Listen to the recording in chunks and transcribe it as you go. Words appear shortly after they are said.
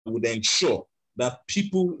would ensure that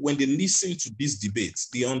people, when they listen to these debates,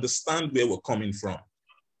 they understand where we're coming from.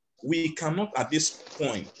 We cannot at this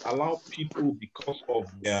point allow people because of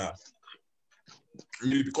their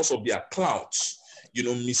clout,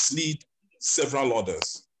 mislead several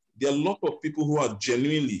others. There are a lot of people who are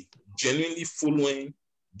genuinely following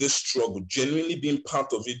this struggle, genuinely being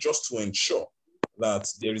part of it, just to ensure that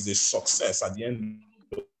there is a success at the end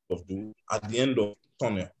of the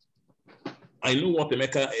tunnel. I know what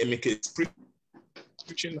Emeka is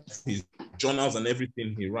preaching, his journals and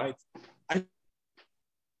everything he writes. I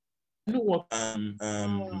know what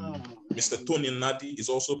Mr. Tony Nadi is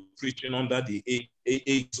also preaching under the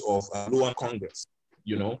aids of Lower Congress.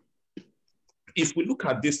 If we look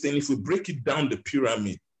at this thing, if we break it down the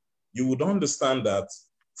pyramid, you would understand that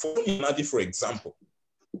for Tony Nadi, for example,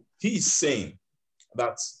 he is saying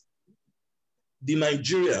that the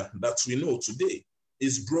Nigeria that we know today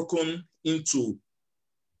is broken into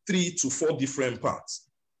 3 to 4 different parts,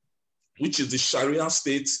 which is the Sharia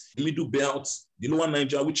states, the Middle Belt, the Lower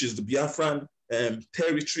Niger, which is the Biafran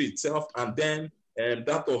territory itself, and then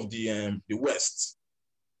that of the West,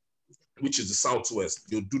 which is the Southwest,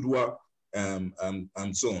 the Odudua, and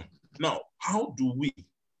so on. Now, how do we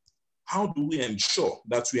ensure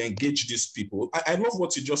that we engage these people? I love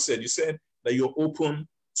what you just said. You said that you're open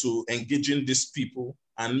to engaging these people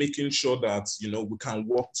and making sure that we can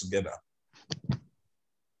work together.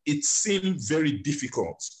 It seemed very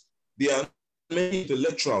difficult. There are many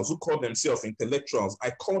intellectuals who call themselves intellectuals. I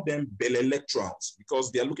call them bell-electorals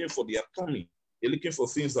because they are looking for the atomic. They're looking for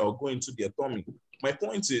things that will go into the atomic. My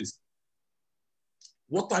point is,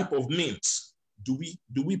 what type of means do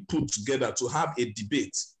we put together to have a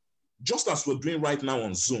debate, just as we're doing right now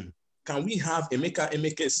on Zoom? Can we have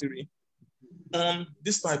Emeka Siri on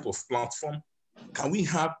this type of platform? Can we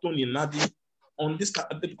have Tony Nadi on this?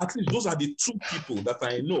 At least those are the 2 people that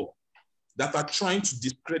I know that are trying to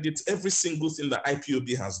discredit every single thing that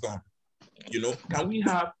IPOB has done. Can we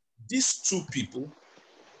have these 2 people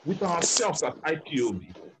with ourselves at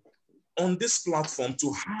IPOB on this platform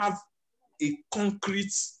to have a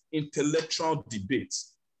concrete intellectual debate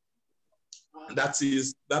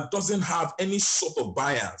that doesn't have any sort of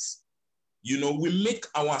bias? We make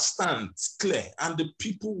our stands clear, and the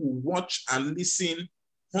people will watch and listen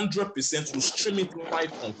 100%, will stream it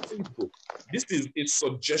live on Facebook. This is a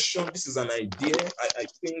suggestion, this is an idea I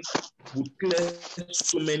think would clear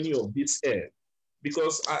so many of these air,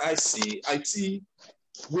 because I see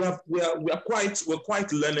we're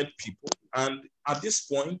quite learned people, and at this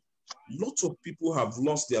point, lots of people have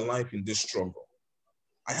lost their life in this struggle.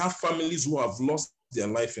 I have families who have lost their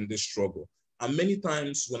life in this struggle. And many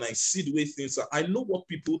times when I see the way things are, I know what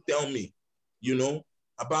people tell me,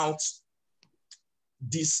 about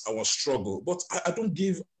this, our struggle. But I don't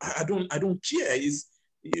care.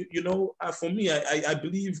 For me, I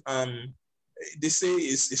believe they say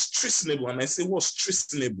it's treasonable. And I say, what's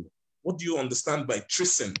treasonable? What do you understand by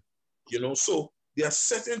treason? So there are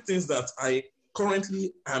certain things that I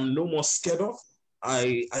currently am no more scared of.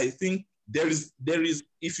 I think there is,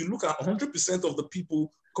 if you look at 100% of the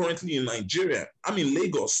people currently in Nigeria, I'm in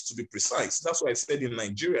Lagos to be precise. That's why I said in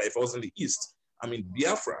Nigeria. If I was in the East, I'm in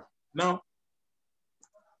Biafra. Now,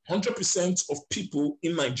 100% of people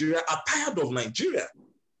in Nigeria are tired of Nigeria.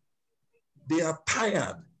 They are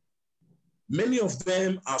tired. Many of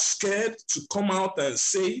them are scared to come out and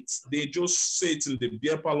say it. They just say it in the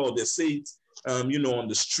beer parlor, or they say it, on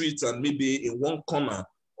the streets and maybe in one corner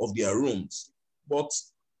of their rooms. But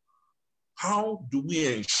how do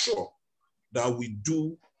we ensure that we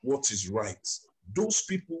do what is right? Those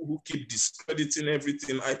people who keep discrediting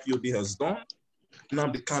everything IPOB has done,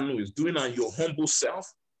 Nnamdi Kanu is doing, and your humble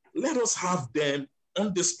self, let us have them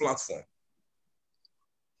on this platform.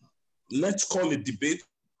 Let's call a debate,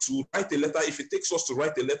 to write a letter, if it takes us to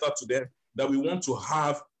write a letter to them, that we want to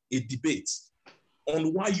have a debate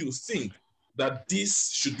on why you think that this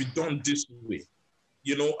should be done this way.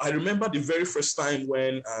 I remember the very first time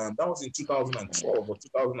when, that was in 2012 or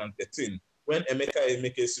 2013, when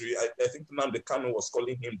Emeka Siri, I think Nnamdi Kanu was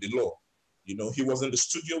calling him the law. He was in the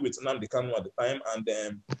studio with Nnamdi Kanu at the time, and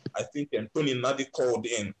I think Tony Nadi called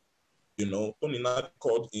in. Tony Nadi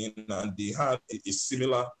called in, and they had a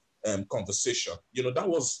similar conversation. That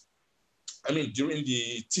was, during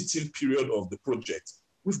the teaching period of the project.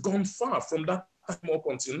 We've gone far from that time up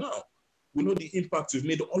until now. We know the impact we've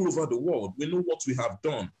made all over the world. We know what we have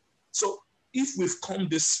done. So if we've come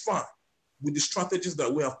this far with the strategies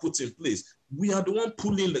that we have put in place, we are the one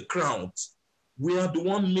pulling the crowds. We are the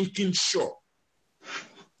one making sure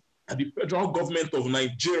that the federal government of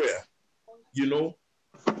Nigeria,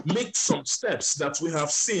 make some steps that we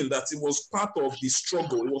have seen that it was part of the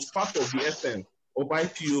struggle, it was part of the essence of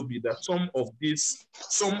IPOB that some of these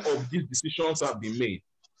decisions have been made.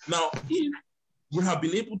 Now, if we have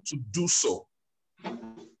been able to do so,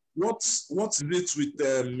 what's it with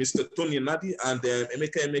Mr. Tony Nadi and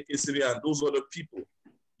Emeka Siri and those other people,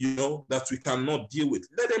 you know, that we cannot deal with?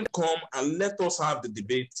 Let them come and let us have the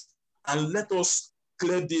debate and let us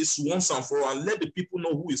clear this once and for all and let the people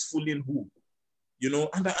know who is fooling who, you know.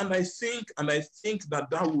 And I think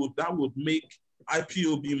that would make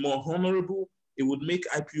IPOB more honorable. It would make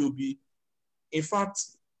IPOB, in fact,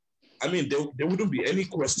 I mean, there wouldn't be any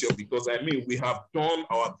question, because I mean, we have done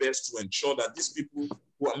our best to ensure that these people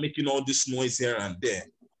who are making all this noise here and there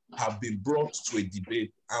have been brought to a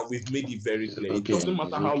debate, and we've made it very clear. It doesn't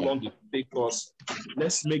matter how long it takes us.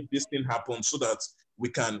 Let's make this thing happen so that we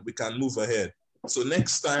can move ahead. So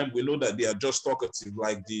next time we know that they are just talkative,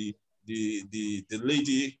 like the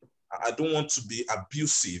lady. I don't want to be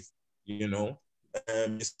abusive, you know,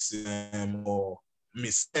 or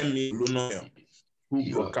Miss Emmy Lunoya,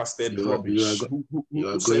 who broadcasted rubbish.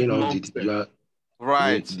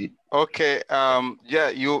 Right. Okay. Yeah,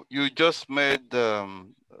 you just made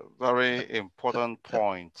very important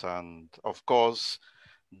point, and of course,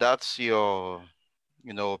 that's your,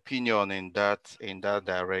 you know, opinion in that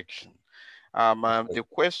direction. The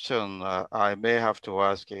question I may have to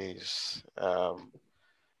ask is,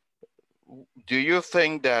 do you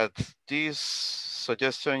think that this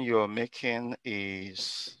suggestion you're making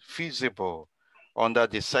is feasible under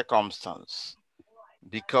the circumstance?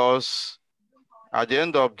 Because at the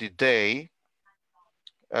end of the day,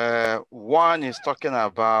 one is talking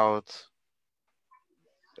about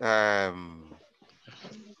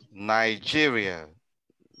Nigeria,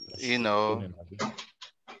 you know,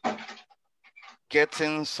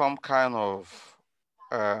 getting some kind of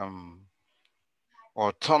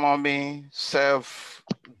autonomy,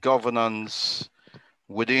 self-governance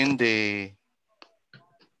within the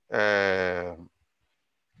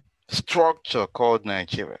structure called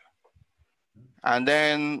Nigeria. And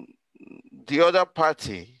then the other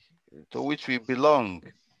party to which we belong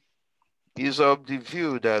is of the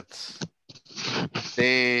view that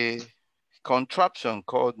the contraption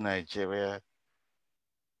called Nigeria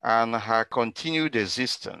and her continued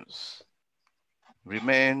existence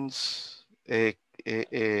remains a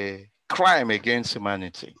crime against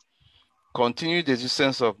humanity. Continued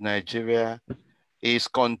existence of Nigeria is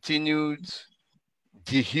continued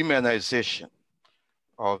dehumanization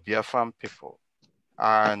of Biafran people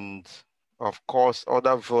and, of course,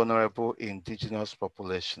 other vulnerable indigenous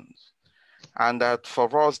populations. And that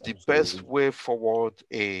for us, the best way forward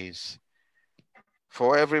is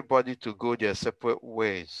for everybody to go their separate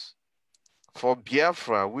ways. For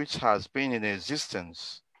Biafra, which has been in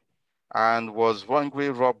existence and was wrongly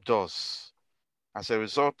robbed us as a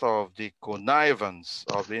result of the connivance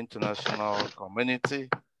of the international community,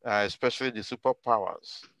 especially the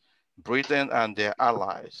superpowers, Britain and their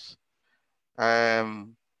allies,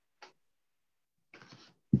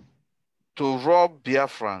 to rob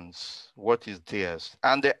Biafrans what is theirs.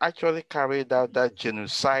 And they actually carried out that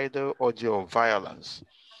genocidal orgy of violence.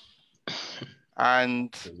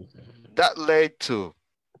 And that led to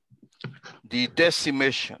the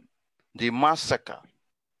decimation, the massacre,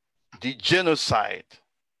 the genocide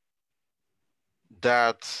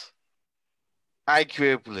that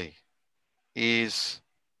arguably is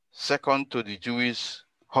second to the Jewish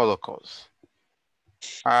Holocaust.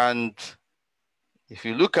 And if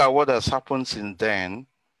you look at what has happened since then,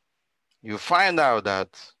 you find out that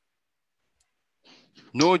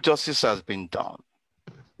no justice has been done.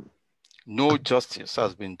 No justice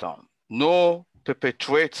has been done. No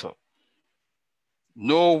perpetrator,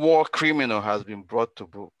 no war criminal has been brought to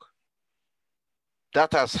book.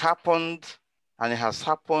 That has happened, and it has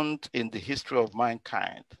happened in the history of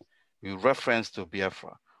mankind with reference to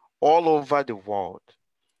Biafra all over the world.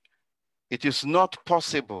 It is not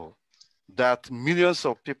possible that millions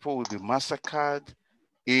of people will be massacred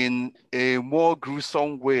in a more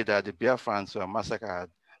gruesome way that the Biafrans were massacred.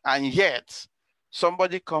 And yet,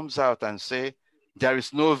 somebody comes out and say, there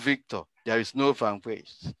is no victor, there is no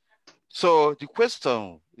vanquished. So the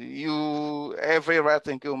question every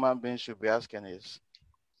right-thinking human being should be asking is,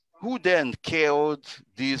 who then killed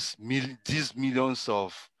these millions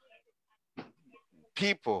of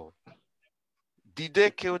people? Did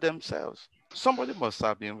they kill themselves? Somebody must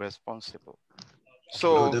have been responsible.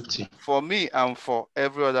 So for me and for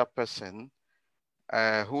every other person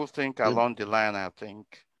who think along the line, I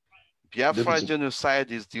think Biafra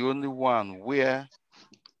genocide is the only one where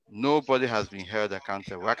nobody has been held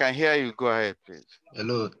accountable. I can hear you. Go ahead, please.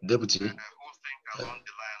 Hello, Deputy.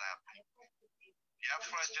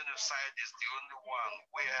 genocide is the only one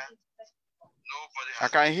where nobody has...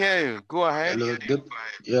 I can hear you. Go ahead.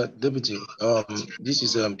 Hello, Deputy. This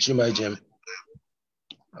is Chimajem.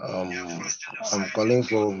 I'm calling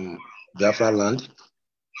from Biafra land,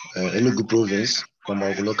 Enugu province, from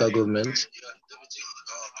our local government.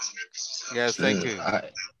 Yes, thank you.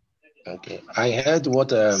 I heard what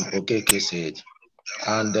Okeke said,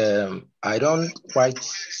 and I don't quite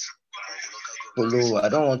follow. I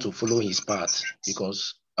don't want to follow his path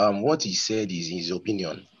because what he said is his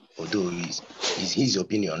opinion, although is his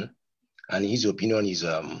opinion, and his opinion is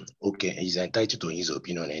okay. He's entitled to his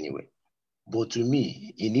opinion anyway. But to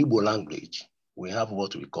me, in Igbo language, we have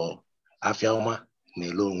what we call Afiaoma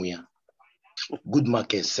Nelonwia. Good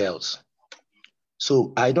market sells.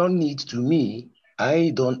 So I don't need, to me,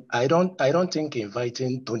 I don't think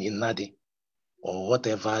inviting Tony Nadi or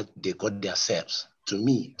whatever they call themselves, to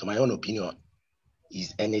me, to my own opinion,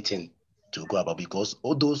 is anything to go about, because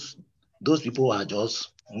all those people are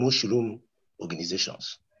just mushroom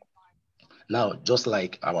organizations. Now, just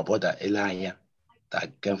like our brother Elia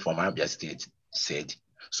that came from Abia State said,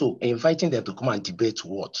 so inviting them to come and debate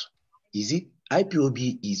what? Is it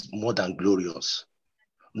IPOB is more than glorious?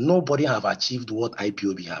 Nobody have achieved what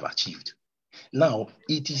IPOB have achieved. Now,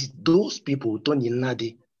 it is those people, Tony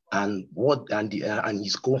Nadi and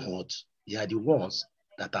his cohorts, they are the ones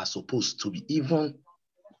that are supposed to be even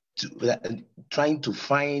trying to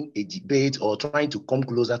find a debate or trying to come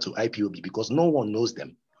closer to IPOB, because no one knows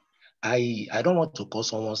them. I don't want to call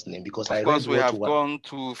someone's name because of course we have gone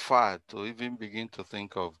too far to even begin to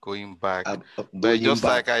think of going back. But just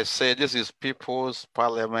like I said, this is people's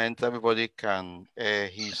parliament. Everybody can air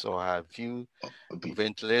his or her view,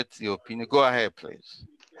 ventilate the opinion. Go ahead, please.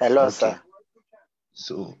 Hello, sir.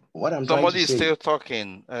 So what I'm somebody trying to say, is still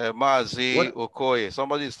talking. Mazi Okoye,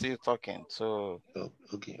 somebody is still talking. So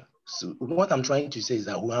okay. So what I'm trying to say is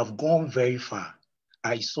that we have gone very far.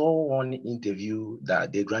 I saw one interview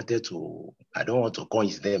that they granted to, I don't want to call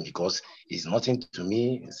his name because it's nothing to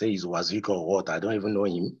me. Say he's Wazirika or what, I don't even know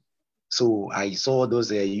him. So I saw those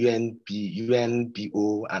UNPO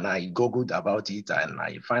and I googled about it and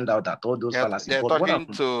I find out that all those fallacies. They're talking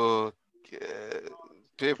to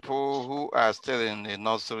people who are still in the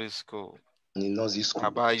nursery school. In nursery school.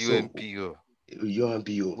 About UNPO.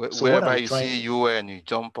 UNPO. So wherever you see UN, you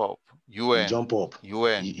jump up. UN. You jump up.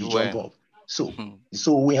 UN. You jump up.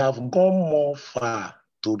 So we have gone more far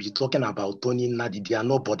to be talking about Tony Nadi. They are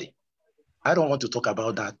nobody. I don't want to talk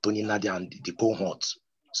about that Tony Nadi and the cohorts.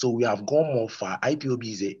 So we have gone more far.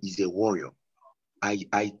 IPOB is a warrior.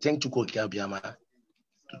 I thank Chuko Kiabiama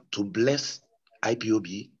to bless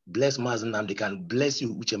IPOB, bless Mazen, they can bless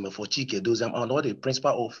you, Uche Mefor, Chike, those and all the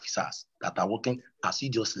principal officers that are working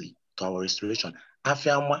assiduously to our restoration.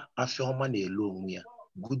 Afiama Nelomia.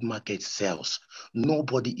 Good market sells.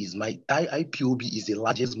 Nobody is IPOB is the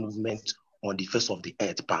largest movement on the face of the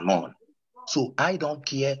earth per none. So I don't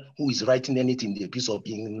care who is writing anything in the piece of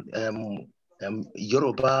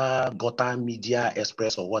Yoruba, Gota, Media,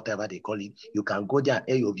 Express, or whatever they call it. You can go there and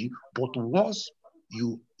air your view. But once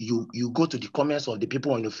you go to the comments of the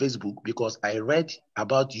people on your Facebook, because I read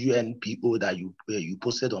about UNPO that you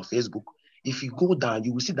posted on Facebook. If you go down,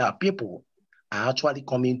 you will see that people are actually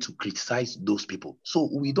coming to criticize those people. So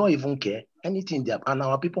we don't even care anything there. And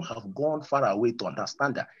our people have gone far away to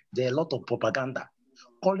understand that there are a lot of propaganda.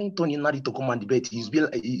 Calling Tony Nadi to come and debate is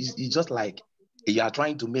just like you are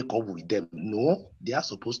trying to make up with them. No, they are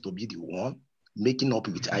supposed to be the one making up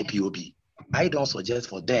with IPOB. I don't suggest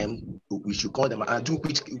for them, we should call them and do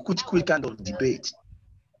which kind of debate.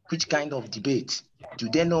 Which kind of debate? Do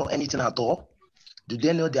they know anything at all? Do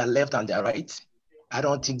they know their left and their right? I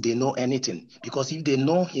don't think they know anything, because if they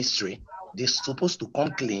know history, they're supposed to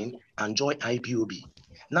come clean and join IPOB.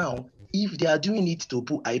 Now, if they are doing it to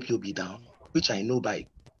put IPOB down, which I know by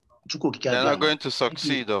Chuko Kika, they're not going to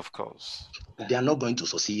succeed, of course. They are not going to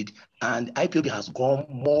succeed, and IPOB has gone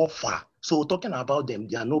more far. So talking about them,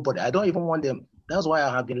 they are nobody. I don't even want them. That's why I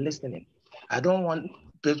have been listening. I don't want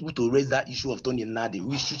people to raise that issue of Tony Nadi.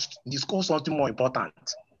 We should discuss something more important,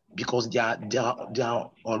 because they are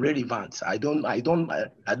irrelevant. I don't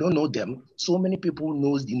know them. So many people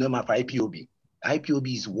knows the name of IPOB.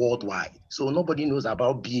 IPOB is worldwide, so nobody knows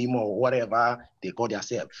about BIM or whatever they call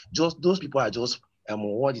themselves. Just those people are just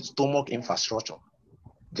what is stomach infrastructure.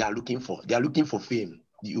 They are looking for fame.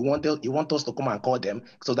 You want us to come and call them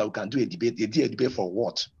so that we can do a debate for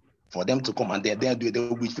what? For them to come and they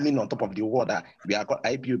will be feeling on top of the world that we are called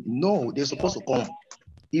IPOB. No, they're supposed to come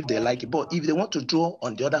if they like it. But if they want to draw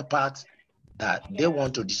on the other part that they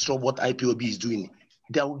want to destroy what IPOB is doing,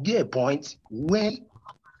 there will be a point when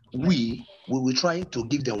we will try to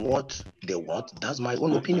give them what they want. That's my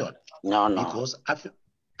own opinion. No. Because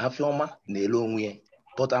Afioma Nelongwe.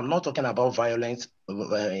 But I'm not talking about violence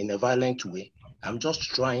in a violent way. I'm just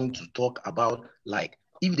trying to talk about, like,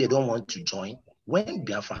 if they don't want to join, when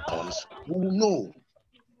Biafra comes, we will know.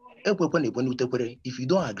 If you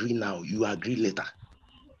don't agree now, you agree later.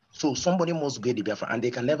 So somebody must get the Biafra, and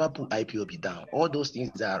they can never put IPOB down. All those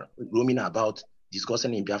things that are roaming about,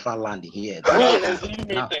 discussing in Biafra land here. It's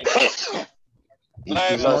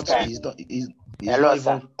not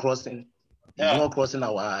even crossing.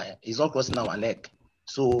 It's not crossing our neck.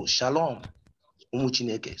 So shalom,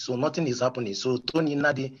 Umuchineke. So nothing is happening. So Tony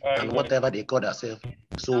Nadi and whatever they call themselves.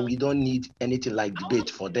 So we don't need anything like debate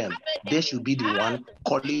for them. They should be the one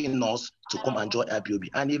calling us to come and join IPOB.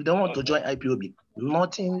 And if they want to join IPOB,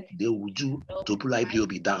 nothing they will do to pull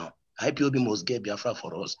IPOB down. IPOB must get Biafra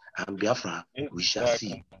for us, and Biafra we shall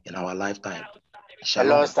see in our lifetime.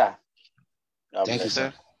 Shalom. Hello, sir. Thank you,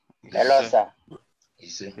 sir. Hello, sir.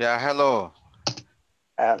 Yeah, hello.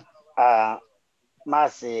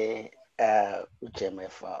 Mercy, Uche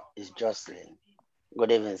Mefor is Jocelyn.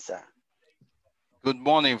 Good evening, sir. Good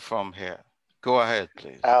morning from here. Go ahead,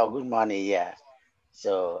 please. Oh, good morning. Yeah.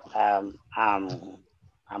 So I'm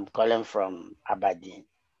calling from Aberdeen.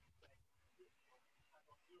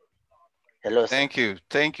 Hello, sir.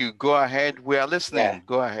 Thank you. Go ahead. We are listening. Yeah.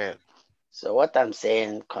 Go ahead. So what I'm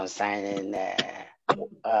saying concerning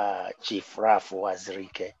Chief Raf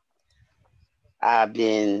Wazirike, I've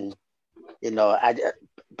been, you know,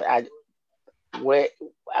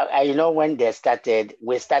 when they started,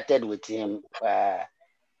 we started with him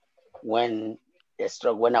when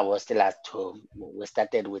I was still at home. We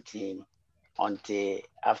started with him until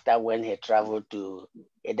after when he traveled to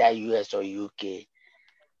either US or UK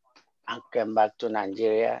and came back to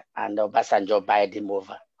Nigeria, and Obasanjo bought him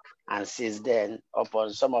over. And since then,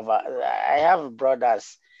 upon some of I have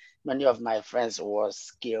brothers, many of my friends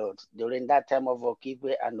was killed during that time of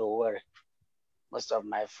Okigwe and Owerri. Most of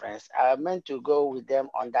my friends, I meant to go with them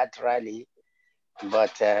on that rally,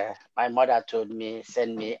 but my mother told me,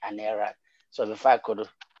 send me an errand. So before I could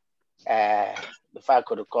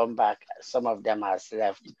come back, some of them has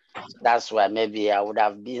left. That's why maybe I would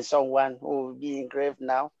have been someone who would be in grave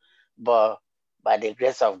now, but by the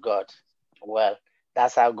grace of God, well,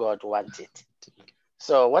 that's how God wants it.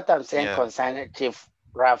 So what I'm saying concerning Chief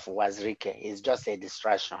Ralph Wazirike is just a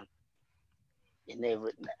distraction.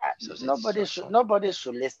 Nobody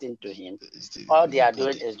should listen to him. All they are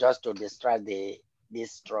doing is just to distract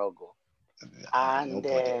this struggle. And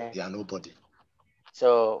they are nobody.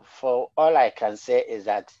 So for all I can say is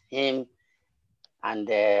that him and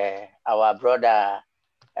our brother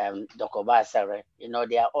Dr. Basare,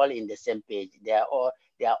 they are all in the same page. They are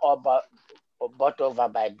all bought over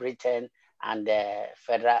by Britain and the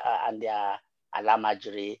federal and their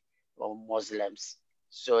Alamajiri Muslims.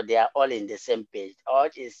 So they are all in the same page.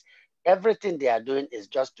 Everything they are doing is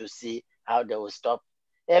just to see how they will stop.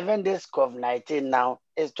 Even this COVID-19 now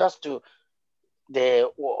is just to the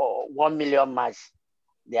 1 million march.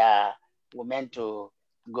 They are meant to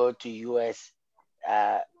go to US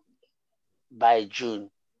by June.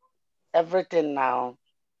 Everything now,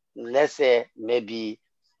 let's say maybe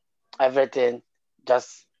everything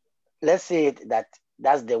just, let's say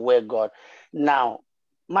that's the way God. Now,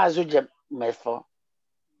 Uche Mefor,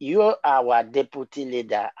 you are our deputy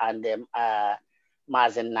leader and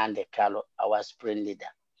Mazen Nandekalo, our spring leader.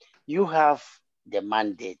 You have the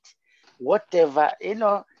mandate. Whatever,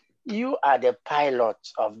 you are the pilot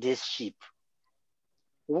of this ship.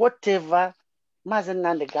 Whatever Mazen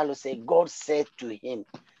Nandekalo said, God said to him,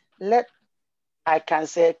 I can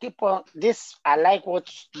say, keep on this. I like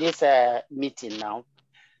what this meeting now.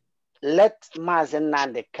 Let Mazen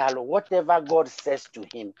Nandekalo, whatever God says to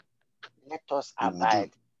him, let us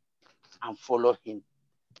abide and follow him.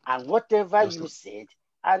 And whatever you said,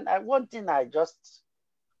 and one thing I just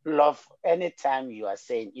love, anytime you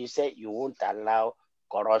say you won't allow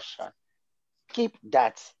corruption. Keep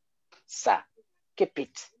that, sir. Keep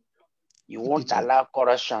it. You won't allow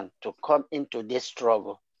corruption to come into this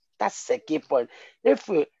struggle. That's the key point. If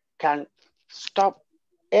we can stop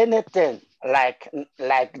anything like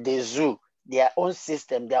the zoo, their own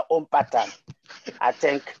system, their own pattern, I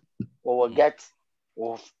think we will get,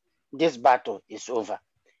 this battle is over.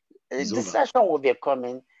 The discussion will be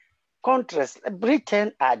coming. Countries,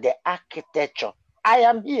 Britain are the architecture. I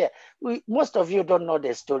am here. Most of you don't know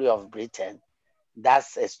the story of Britain.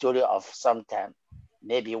 That's a story of some time.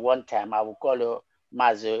 Maybe one time I will call you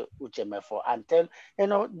Mazu Uche Mefor and tell,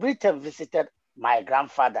 Britain visited my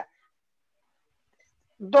grandfather,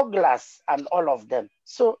 Douglas, and all of them.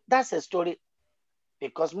 So that's a story.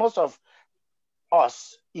 because most of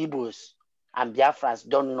us, Igbos and Biafrans,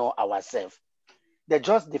 don't know ourselves. They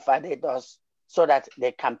just divided us so that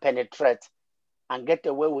they can penetrate and get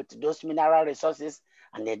away with those mineral resources,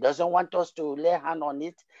 and they doesn't want us to lay hand on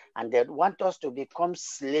it, and they want us to become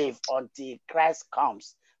slave until Christ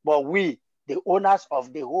comes. But we, the owners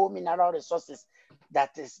of the whole mineral resources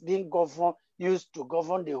that is being used to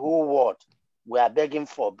govern the whole world, we are begging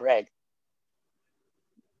for bread.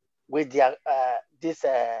 With their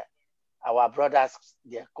our brothers,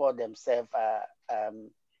 they call themselves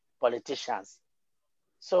politicians.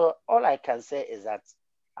 So all I can say is that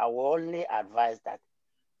I will only advise that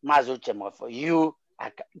Uche Mefor, you,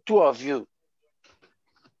 two of you,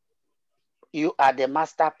 you are the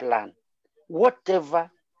master plan.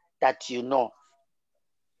 Whatever that you know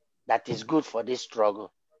that is good for this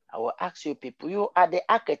struggle, I will ask you people, you are the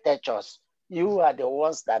architects. You are the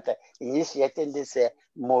ones that are initiating this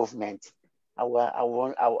movement. I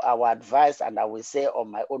will advise, and I will say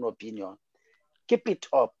on my own opinion, keep it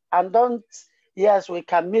up. And don't, yes, we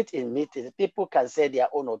can meet in meetings. People can say their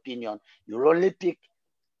own opinion. You only pick,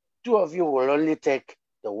 two of you will only take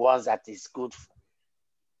the ones that is good,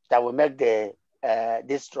 that will make the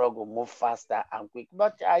this struggle move faster and quick.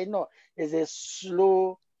 But I know it's a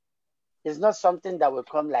slow, it's not something that will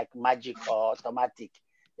come like magic or automatic.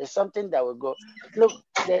 It's something that will go. Look,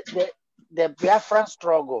 the Biafran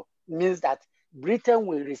struggle means that Britain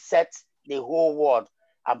will reset the whole world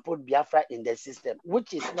and put Biafra in the system,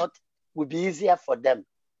 which is not, will be easier for them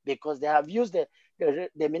because they have used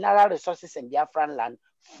the mineral resources in Biafran land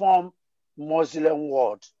form Muslim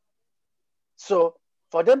world. So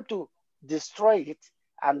for them to destroy it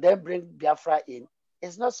and then bring Biafra in,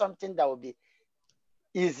 it's not something that will be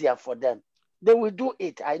easier for them. They will do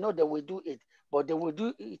it. I know they will do it, but they will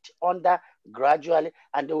do it under gradually,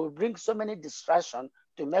 and they will bring so many distractions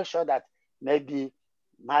to make sure that maybe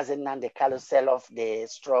Mazen Nandekalo sell off the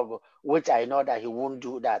struggle, which I know that he won't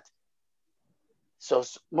do that. So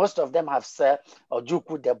most of them have said,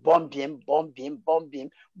 Ojukwu, they bomb him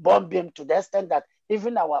to the extent that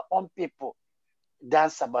even our own people then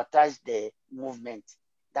sabotage the movement.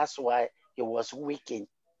 That's why he was weakened.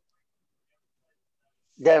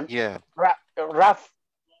 Then Raf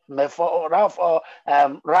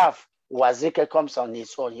Wazike comes on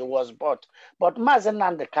his own. He was bought. But Mazen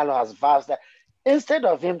Nandekalo has vowed that instead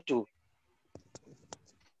of him to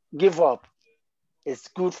give up, it's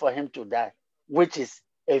good for him to die, which is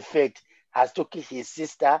a fate. Has took his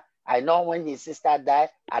sister. I know when his sister died,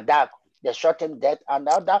 Adak, they shot him dead. And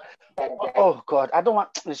that, oh God, I don't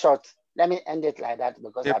want to short. Let me end it like that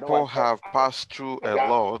because people I don't want to have passed through a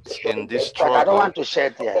lot in this struggle. I don't want to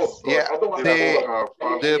shed tears. Yeah,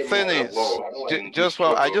 the thing is,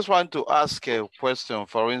 I just want to ask a question,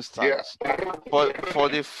 for instance. For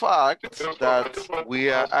the fact that we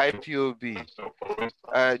are IPOB,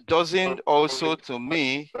 doesn't also, to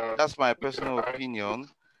me, that's my personal opinion,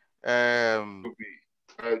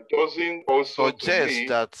 doesn't also suggest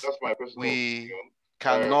that we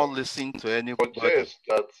cannot listen to anybody.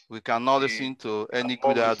 We cannot listen to any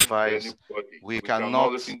good advice. We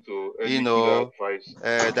cannot, you know,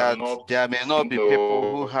 that there may not be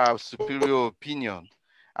people who have superior opinion.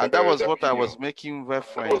 And that was what I was making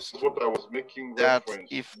reference to, that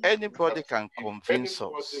if anybody can convince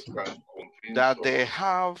us that they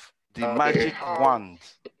have the magic wand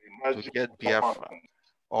to get Biafra,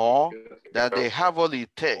 or that they have all it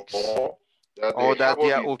takes, or that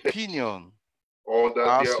their opinion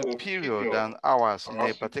are superior than ours in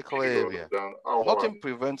a particular area, nothing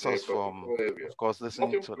prevents us from, of course,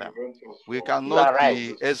 listening to them. We cannot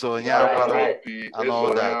be Ezonya and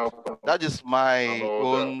all that. That is my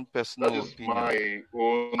own personal opinion.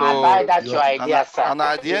 I buy that your idea, sir. And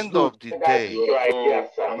at the end of the day,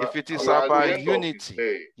 if it is about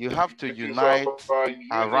unity, you have to unite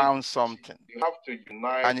around something.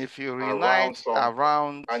 And if you unite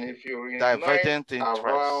around divergent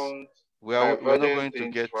interests, we're not going to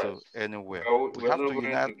get to anywhere. We have to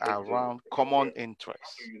unite around common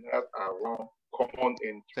interests.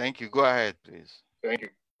 Thank you. Go ahead, please. Thank you.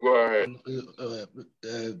 Go ahead.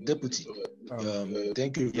 Deputy,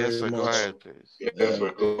 thank you very much. Go ahead, please.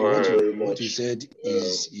 What you said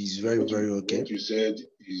is very, very okay. What you said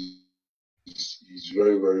is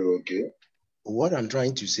very, very okay. What I'm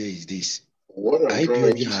trying to say is this.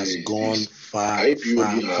 IPOB has gone far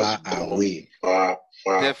away.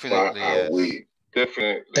 Definitely, yes.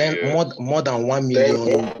 Definitely. More than 1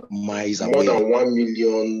 million miles away. More than 1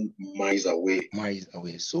 million miles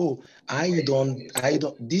away. So I don't.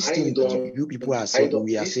 This thing you people are saying,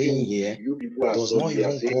 we are saying here, does not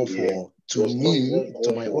even call for, to me,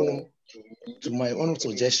 to my own to my own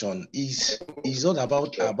suggestion is all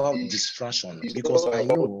about distraction, because I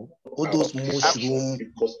know all those mushroom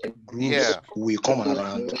groups will come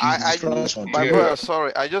around. My brother,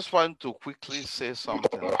 sorry, I just want to quickly say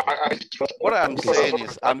something. What I'm saying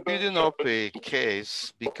is I'm building up a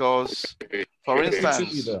case because, for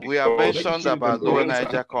instance, we have mentioned about Lower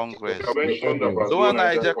Niger Congress. Lower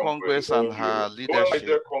Niger Congress and her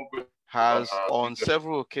leadership has on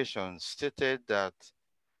several occasions stated that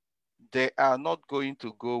they are not going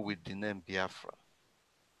to go with the name Biafra.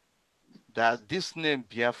 That this name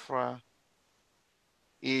Biafra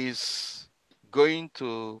is going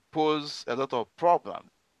to pose a lot of problems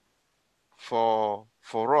for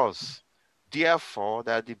us. Therefore,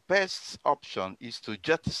 that the best option is to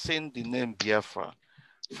jettison the name Biafra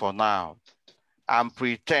for now and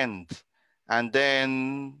pretend, and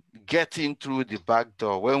then get in through the back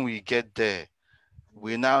door. When we get there,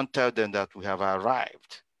 we now tell them that we have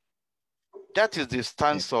arrived. That is the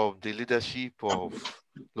stance of the leadership of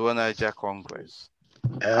Lower Niger Congress.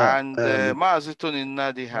 And Mazi Tony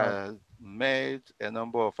Nadi has made a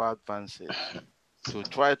number of advances to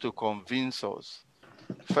try to convince us.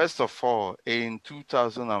 First of all, in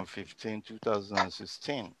 2015,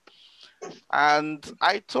 2016. And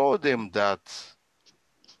I told them that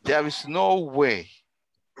there is no way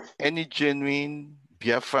any genuine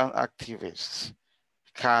Biafran activists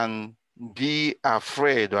can be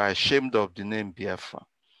afraid or ashamed of the name Biafra.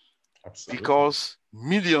 Absolutely. Because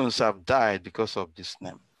millions have died because of this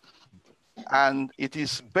name. And it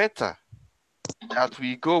is better that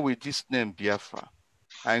we go with this name Biafra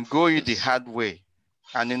and go it the hard way.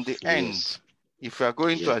 And in the end, if we are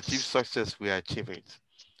going to achieve success, we achieve it.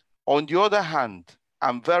 On the other hand,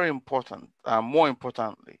 and very important, and more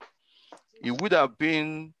importantly, it would have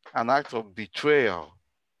been an act of betrayal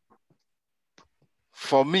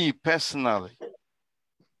for me personally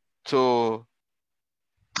to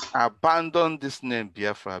abandon this name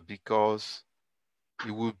Biafra, because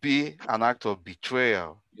it would be an act of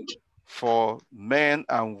betrayal for men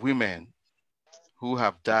and women who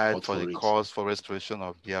have died for the cause for restoration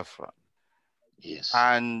of Biafra. Yes.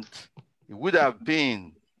 And it would have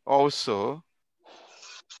been also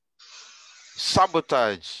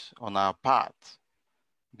sabotage on our part,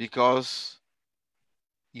 because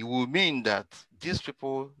it would mean that these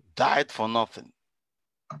people died for nothing.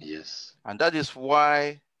 Yes. And that is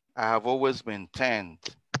why I have always maintained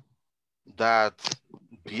that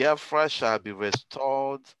Biafra shall be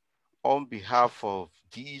restored on behalf of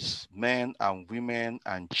these men and women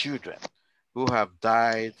and children who have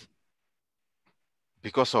died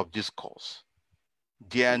because of this cause.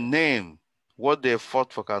 Their name, what they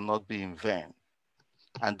fought for, cannot be in vain.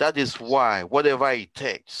 And that is why, whatever it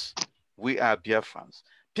takes, we are Biafrans.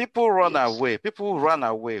 People run away. People run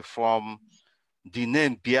away from the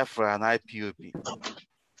name Biafra and IPOB.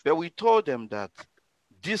 But we told them that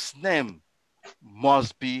this name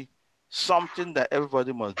must be something that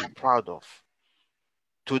everybody must be proud of.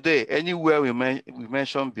 Today, anywhere we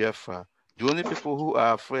mention Biafra, the only people who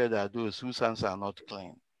are afraid are those whose hands are not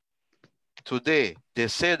clean. Today, they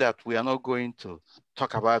say that we are not going to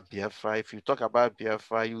talk about Biafra. If you talk about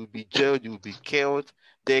Biafra, you will be jailed, you will be killed.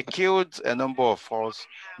 They killed a number of us.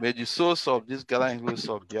 May the souls of these gallant heroes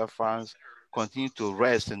of Biafrans continue to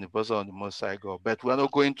rest in the bosom of the Most High God. But we are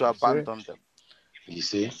not going to abandon them. You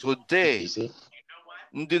see? Today,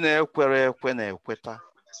 ndị na-ekwere ekwe na-ekweta.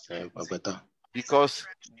 Because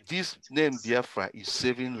this name Biafra is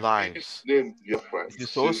saving lives. It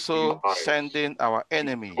is also sending our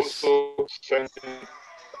enemies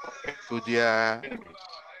to their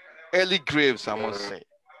early graves, I must say,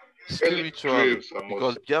 spiritually,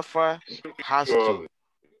 because Biafra has to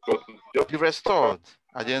be restored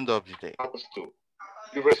at the end of the day.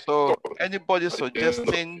 So anybody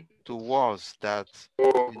suggesting to us that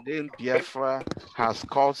the name Biafra has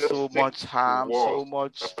caused so much harm, so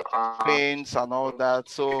much pains and all that,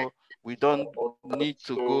 so we don't need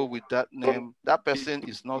to go with that name, that person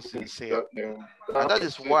is not sincere. And that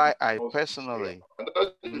is why I personally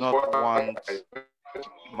do not want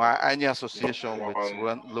any association with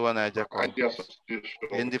Lower Niger Congress.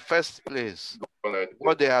 In the first place,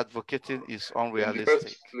 what they are advocating is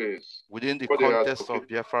unrealistic. Within the context of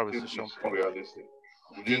Biafra restoration project,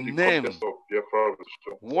 the name,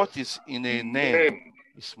 what is in a name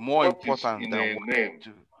is more important than what you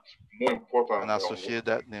do and associate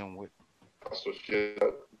that name with.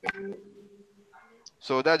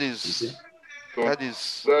 So that is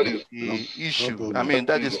the issue. I mean,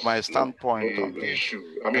 that is my standpoint on this.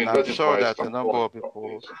 And I'm sure that a number of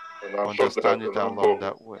people understand it along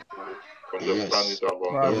that way. Mazi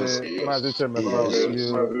Uche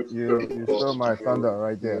Mefor, you stole my thunder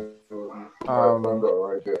right there.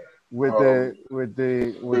 With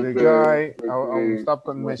the guy, I will stop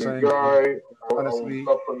mentioning honestly.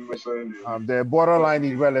 They're borderline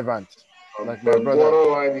irrelevant. Like my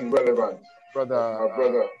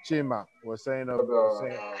brother, Chima was saying,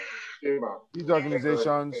 these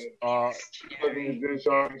organizations are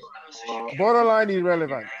borderline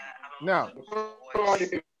irrelevant. Now,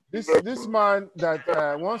 this man that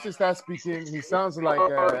once he starts speaking, he sounds like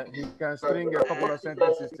he can string a couple of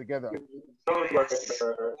sentences together.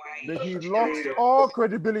 But he lost all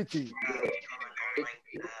credibility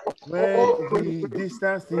when he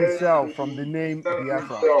distanced himself from the name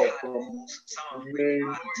Biafra.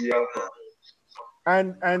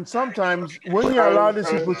 And sometimes when you allow these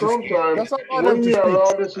people to speak, just allow them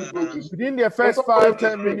to speak. Within the first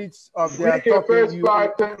 5-10 minutes of their talking,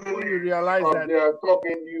 you realize that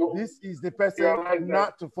this is the person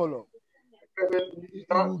not to follow. It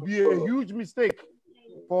will be a huge mistake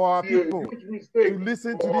for our people to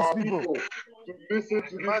listen to these people.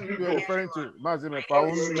 The man you were referring to, Uche Mefor, I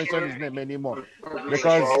won't mention his name anymore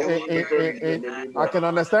because I can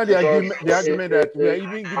understand the argument that we are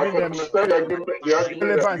even giving them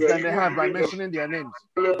relevance than they have by mentioning their names.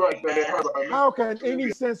 How can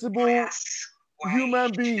any sensible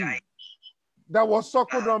human being that was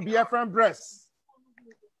suckled on Biafran breasts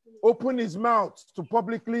open his mouth to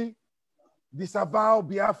publicly disavow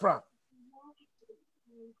Biafra?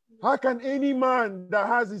 How can any man that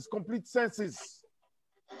has his complete senses,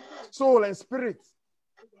 soul and spirit,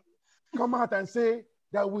 come out and say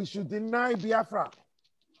that we should deny Biafra?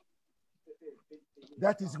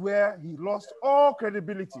 That is where he lost all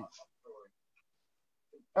credibility.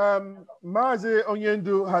 Mazi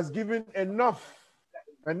Onyendu has given enough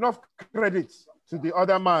credit to the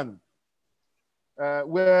other man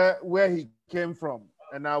where he came from,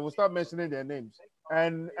 and I will start mentioning their names.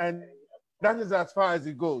 And that is as far as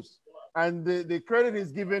it goes. And the credit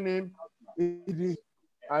is given him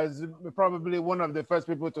as probably one of the first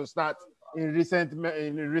people to start in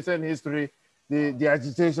recent history the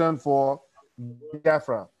agitation for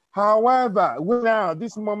Biafra. However, now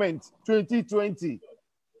this moment, 2020,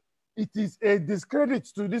 it is a discredit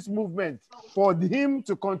to this movement for him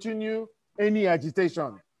to continue any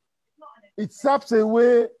agitation. It saps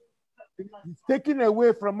away, it's taken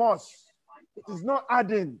away from us. It is not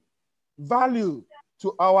adding value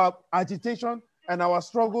to our agitation and our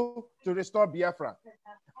struggle to restore Biafra.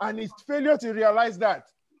 And his failure to realize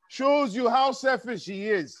that shows you how selfish he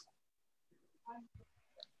is.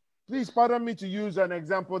 Please pardon me to use an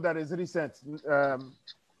example that is recent.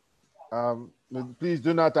 Please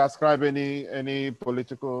do not ascribe any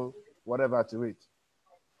political whatever to it.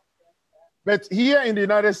 But here in the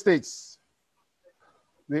United States,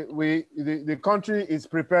 the country is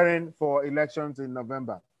preparing for elections in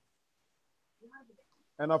November.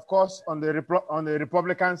 And of course, on the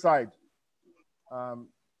Republican side,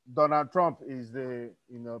 Donald Trump is the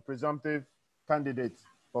presumptive candidate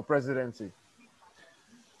for presidency.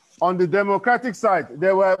 On the Democratic side,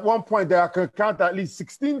 there were at one point that I could count at least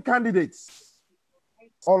 16 candidates,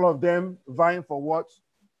 all of them vying for what?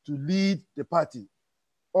 To lead the party.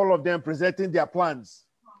 All of them presenting their plans.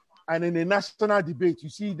 And in a national debate, you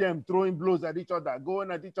see them throwing blows at each other,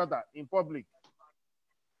 going at each other in public.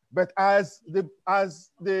 But as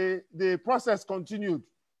the process continued,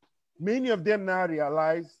 many of them now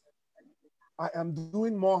realized, I am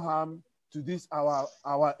doing more harm to this,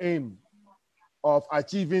 our aim of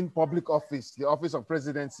achieving public office, the office of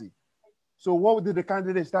presidency. So what did the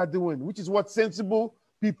candidates start doing? Which is what sensible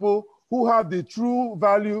people who have the true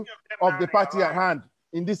value of the party at hand,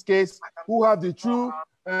 in this case, who have the true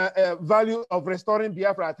value of restoring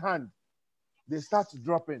Biafra at hand, they start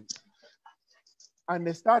dropping. And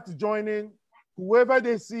they start joining whoever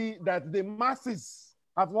they see that the masses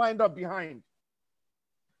have lined up behind.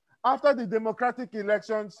 After the Democratic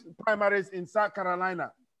elections, primaries in South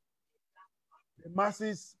Carolina, the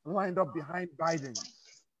masses lined up behind Biden.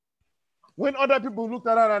 When other people looked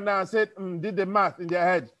at that and said, did the math in their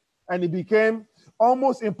head, and it became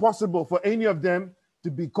almost impossible for any of them to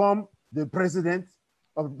become the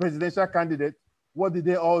presidential candidate, what did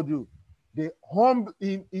they all do? They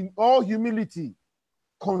in all humility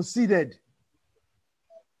conceded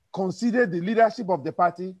the leadership of the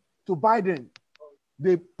party to Biden.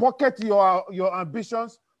 They pocket your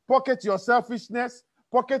ambitions, pocket your selfishness,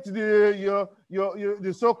 pocket the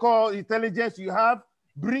so-called intelligence you have,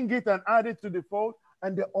 bring it and add it to the fold,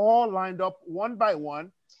 and they all lined up one by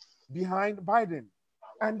one behind Biden.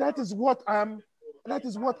 And that is what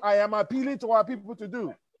I am appealing to our people to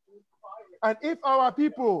do. And if our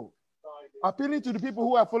people, appealing to the people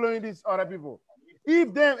who are following these other people,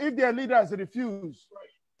 if their leaders refuse,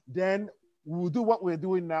 then we will do what we're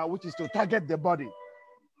doing now, which is to target the body.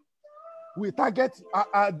 We target,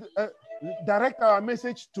 direct our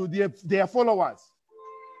message to their followers.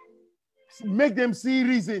 Make them see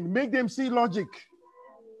reason, make them see logic,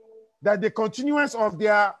 that the continuance of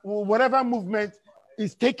their whatever movement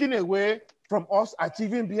is taken away from us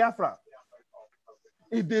achieving Biafra.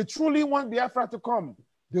 If they truly want Biafra to come,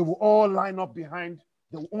 they will all line up behind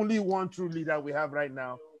the only one true leader we have right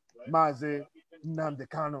now, Mazi Nnamdi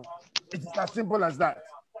Kanu. It's as simple as that.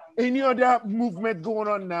 Any other movement going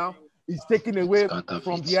on now is taken away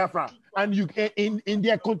from Biafra. And you, in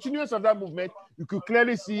their continuance of that movement, you could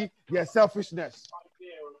clearly see their selfishness.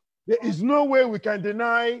 There is no way we can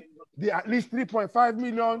deny the at least 3.5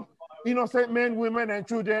 million innocent men, women, and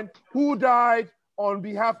children who died on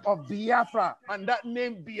behalf of Biafra, and that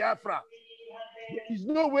name Biafra. There is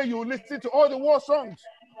no way you listen to all the war songs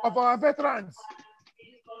of our veterans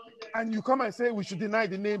and you come and say we should deny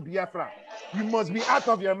the name Biafra. You must be out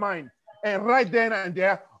of your mind. And right then and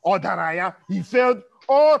there, Odaraya, he failed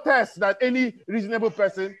all tests that any reasonable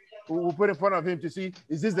person will put in front of him to see,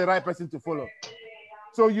 is this the right person to follow?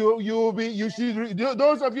 So you should,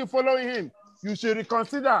 those of you following him, you should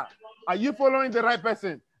reconsider. Are you following the right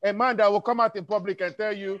person? A man that will come out in public and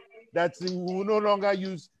tell you that he will no longer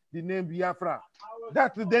use the name Biafra.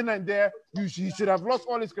 That then and there, he should have lost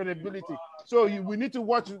all his credibility. So we need to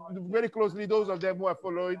watch very closely those of them who are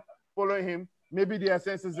following him. Maybe their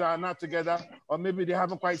senses are not together, or maybe they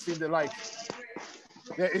haven't quite seen the light.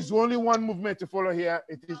 There is only one movement to follow here.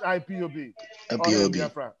 It is IPOB.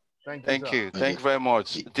 IPOB. Thank you. Thank you very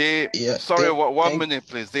much. Sorry, 1 minute,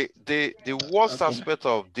 please. The worst aspect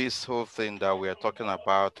of this whole thing that we are talking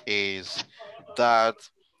about is that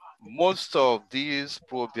most of these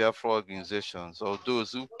pro-Biafra organizations, or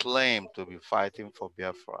those who claim to be fighting for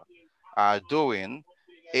Biafra, are doing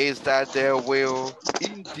is that they will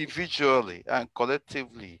individually and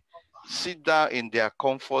collectively sit down in their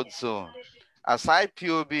comfort zone. As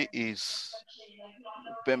IPOB is,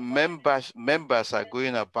 the members are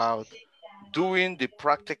going about doing the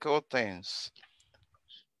practical things,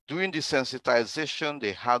 doing the sensitization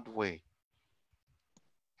the hard way.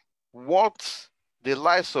 What the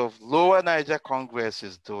likes of Lower Niger Congress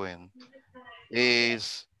is doing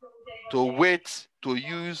is to wait to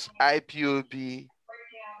use IPOB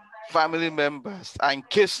family members and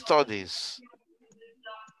case studies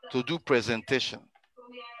to do presentation.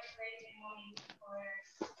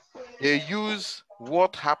 They use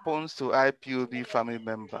what happens to IPOB family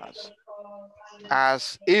members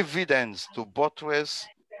as evidence to buttress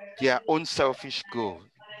their own selfish goals.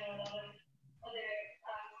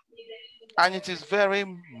 And it is very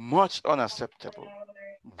much unacceptable,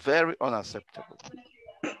 very unacceptable.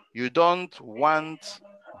 You don't want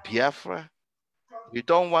Biafra, you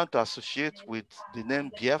don't want to associate with the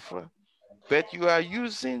name Biafra, but you are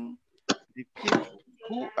using the people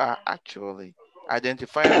who are actually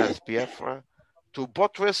identifying as Biafra to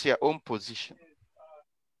buttress your own position.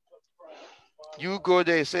 You go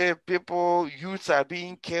there, say people, youths are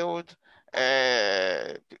being killed,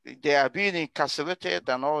 they are being incarcerated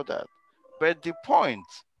and all that. But the point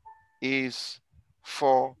is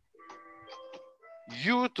for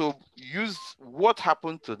you to use what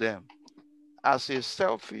happened to them as a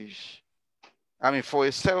selfish, for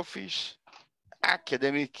a selfish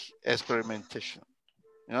academic experimentation,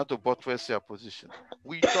 to buttress your position.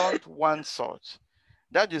 We don't want such.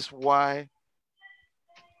 That is why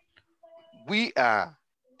we are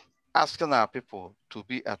asking our people to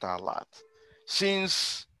be at our alert.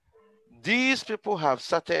 Since these people have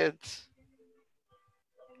started,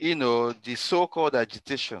 the so-called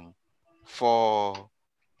agitation for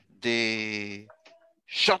the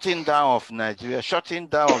shutting down of Nigeria, shutting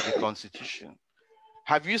down of the constitution,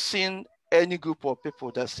 have you seen any group of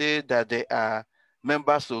people that say that they are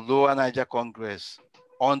members of Lower Niger Congress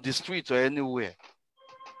on the street or anywhere?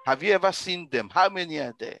 Have you ever seen them? How many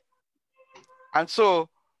are there? And so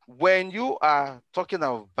when you are talking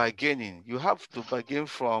of bargaining, you have to bargain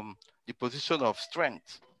from the position of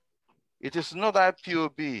strength. It is not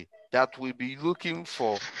IPOB that will be looking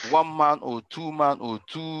for one man or two man or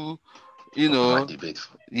two,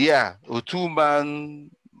 or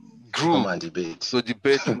two-man group to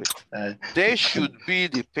debate with. They should be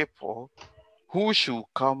the people who should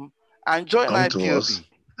come and join IPOB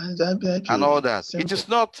and all that. Simple. It is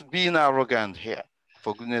not being arrogant here,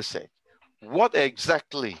 for goodness sake. What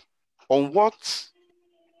exactly, on what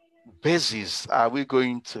basis are we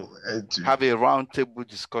going to have a roundtable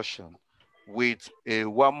discussion with a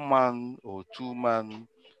one-man or two-man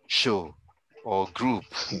show or group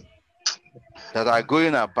that are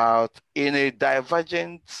going about in a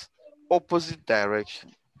divergent, opposite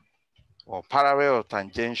direction? or parallel or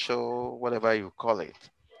tangential, whatever you call it.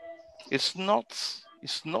 It's not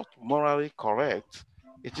morally correct.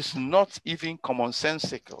 It is not even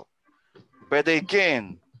commonsensical. But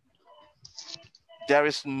again, there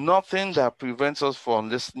is nothing that prevents us from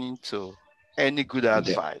listening to any good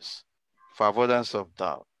advice for avoidance of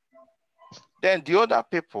doubt. Then the other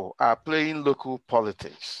people are playing local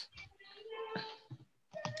politics.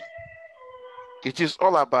 It is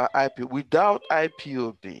all about IPOB. Without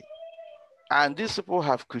IPOB, and these people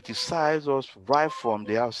have criticized us right from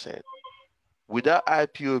the outset. Without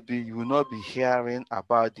IPOB, you will not be hearing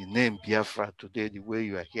about the name Biafra today the way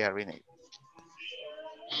you are hearing it.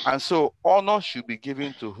 And so honor should be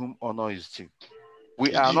given to whom honor is due.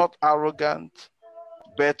 We are not arrogant,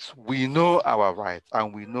 but we know our rights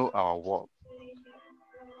and we know our worth.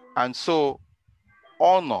 And so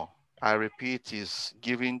honor, I repeat, is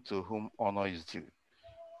given to whom honor is due.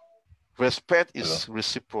 Respect is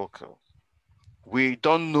reciprocal. We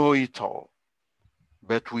don't know it all,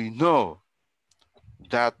 but we know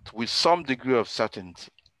that with some degree of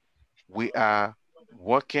certainty, we are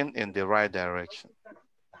working in the right direction.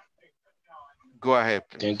 Go ahead,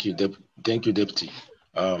 please. Thank you, Deputy.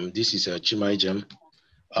 This is Chimaijem.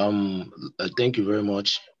 Thank you very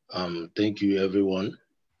much. Thank you, everyone.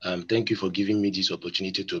 Thank you for giving me this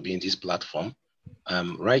opportunity to be in this platform.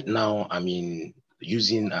 Right now, I'm in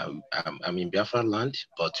Biafra land,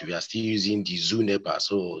 but we are still using the Zoo NEPA.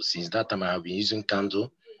 So since that time, I have been using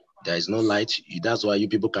candle. There is no light. That's why you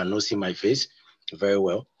people cannot see my face very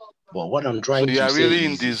well. But what I'm trying to say is... So you are really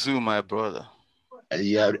in the zoo, my brother.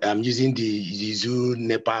 Yeah, I'm using the Zoo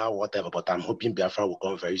NEPA, whatever, but I'm hoping Biafra will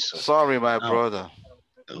come very soon. Sorry, my brother.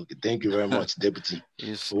 Okay, thank you very much, Deputy.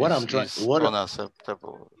 It's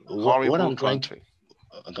unacceptable. What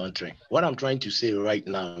I'm trying to say right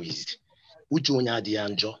now is,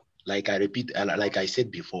 like I repeat, like I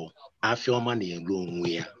said before,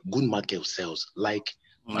 good market sales. Like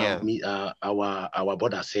our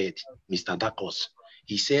brother said, Mr. Dakos,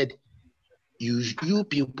 he said, you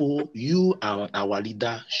people, you and our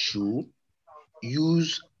leader should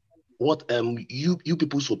use what you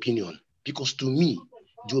people's opinion, because to me,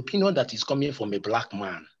 the opinion that is coming from a black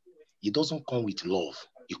man, it doesn't come with love,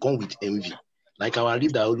 it comes with envy. Like our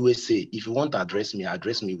leader always say, if you want to address me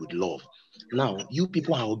with love. Now, you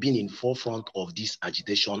people have been in forefront of this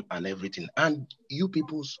agitation and everything, and you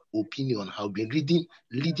people's opinion have been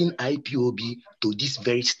leading IPOB to this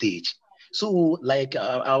very stage. So, like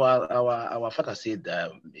our father said,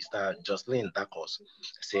 Mr. Jocelyn Dakos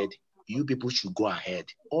said, you people should go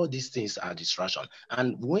ahead. All these things are distraction.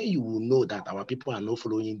 And when you will know that our people are not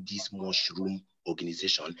following this mushroom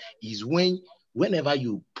organization is whenever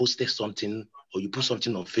you posted something or you put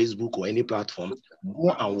something on Facebook or any platform,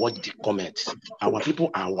 go and watch the comments. Our people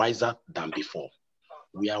are wiser than before.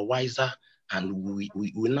 We are wiser, and we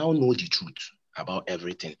now know the truth about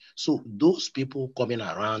everything. So those people coming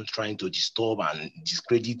around trying to disturb and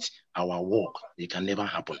discredit our work, they can never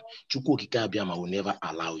happen. Chukwu Okike Abiyama will never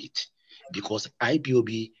allow it, because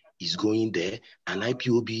IPOB is going there, and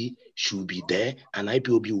IPOB should be there, and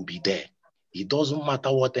IPOB will be there. It doesn't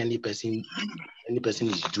matter what any person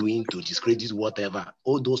is doing to discredit whatever.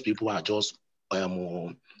 All those people are just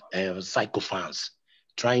psychophans,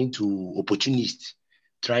 opportunists,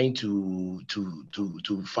 trying to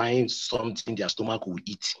find something their stomach will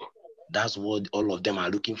eat. That's what all of them are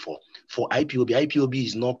looking for. For IPOB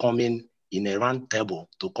is not coming in a round table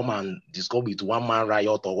to come and discuss with one man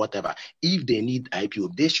riot or whatever. If they need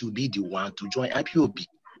IPOB, they should be the one to join IPOB.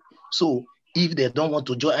 So if they don't want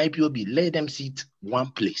to join IPOB, let them sit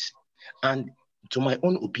one place. And to my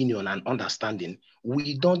own opinion and understanding,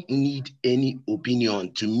 we don't need any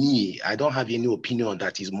opinion. To me, I don't have any opinion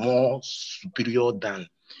that is more superior than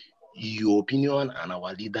your opinion and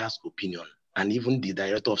our leader's opinion. And even the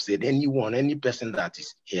director said, any person that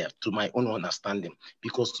is here, to my own understanding,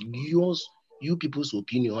 because you people's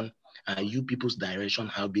opinion and you people's direction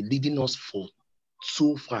have been leading us for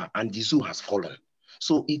so far, and the zoo has fallen.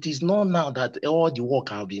 So it is not now that all the work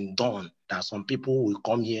have been done that some people will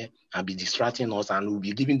come here and be distracting us and we'll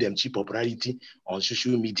be giving them cheap popularity on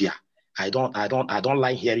social media. I don't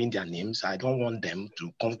like hearing their names. I don't want them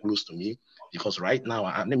to come close to me, because right now,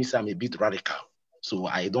 let me say I'm a bit radical. So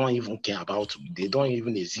I don't even care about, they don't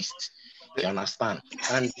even exist. You understand?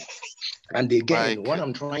 And again, what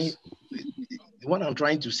I'm trying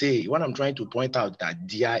to point out, that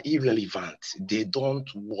they are irrelevant. They don't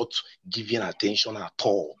want giving attention at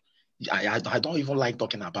all. I don't even like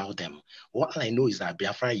talking about them. What I know is that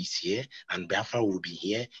Biafra is here, and Biafra will be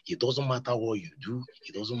here. It doesn't matter what you do.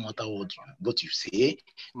 It doesn't matter what you say.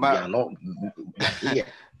 We are not here.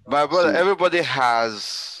 My brother, everybody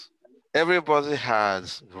has everybody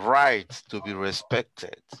has rights to be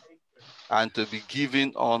respected and to be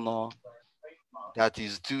given honor that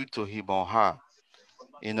is due to him or her,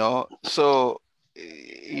 you know. So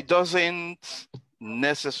it doesn't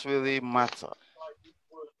necessarily matter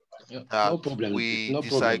that no problem. we No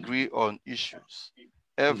disagree problem. on issues.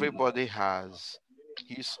 Everybody has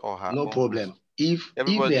his or her No own problem. reason. If they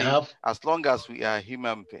Everybody, have as long as we are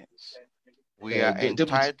human beings, we are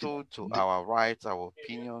entitled to our rights, our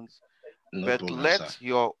opinions, no but problem, let sir.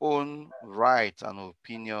 your own right and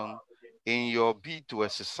opinion in your bid to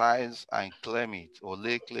exercise and claim it or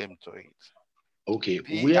lay claim to it Okay,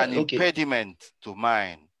 be an okay. impediment to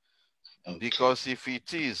mine. Okay. Because if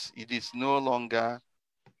it is no longer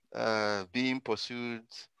being pursued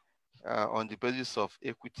on the basis of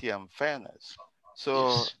equity and fairness. So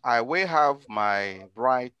Yes. I will have my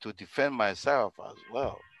right to defend myself as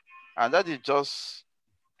well. And that is just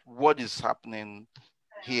what is happening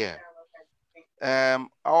here.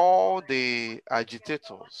 All the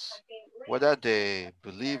agitators, whether they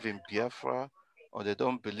believe in Biafra or they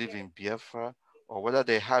don't believe in Biafra, or whether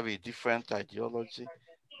they have a different ideology,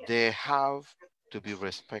 they have to be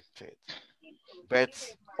respected. But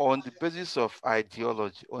on the basis of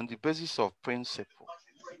ideology, on the basis of principle,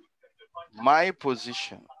 my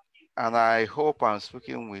position, and I hope I'm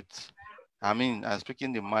speaking I'm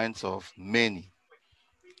speaking the minds of many,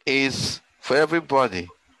 is for everybody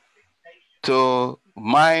to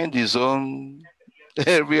mind his own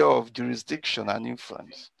area of jurisdiction and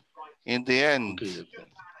influence. In the end, Okay.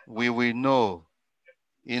 we will know,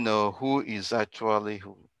 who is actually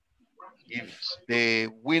who. If they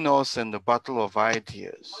win us in the battle of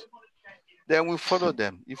ideas, then we follow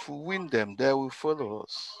them. If we win them, they will follow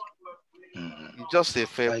us. It's just a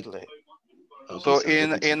fair play. Okay, So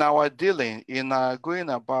sir, in our dealing, in our going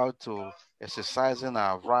about to exercising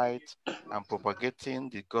our rights and propagating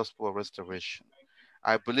the gospel of restoration,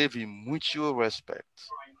 I believe in mutual respect.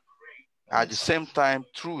 At the same time,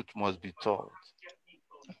 truth must be told.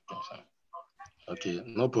 Okay,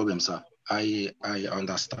 no problem, sir. I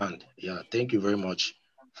understand. Yeah, thank you very much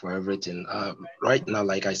for everything. Right now,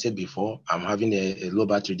 like I said before, I'm having a low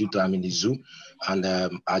battery due to I'm in the zoo, and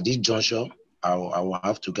at this juncture, I will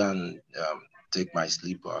have to go and take my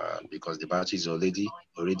sleep because the battery is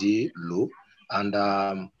already low. And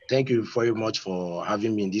thank you very much for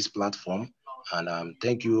having me in this platform. And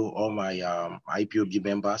thank you all my IPOB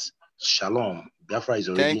members. Shalom. Biafra is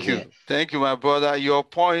already Thank you. here. Thank you, my brother. Your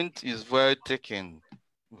point is well taken,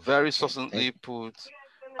 very succinctly put,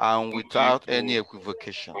 and without any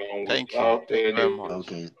equivocation. Thank you. Thank you very much.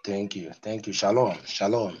 Okay, thank you. Thank you. Shalom.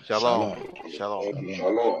 Shalom. Shalom. Shalom.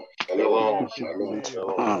 Shalom.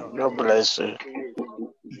 God bless you.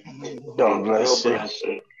 God bless you.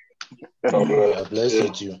 God bless you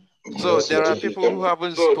too. So there are people who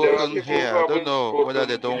haven't spoken here. I don't know whether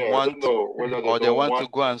they don't want or they want to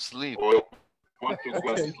go and sleep.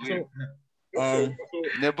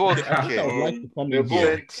 Nebo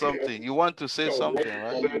said something. You want to say something,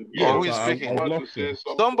 right? Yes, or who is speaking?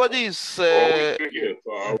 Somebody is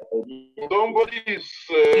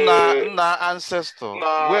Nah, ancestor.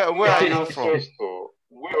 Where are you from?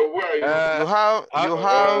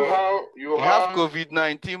 You have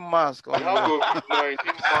COVID-19 mask on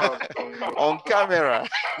on camera.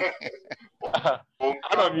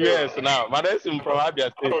 I'm US now. My name is from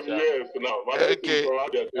Abia State. Okay.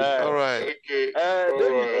 All right.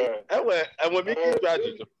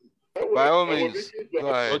 By all means, go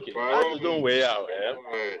ahead. Okay. I don't way out.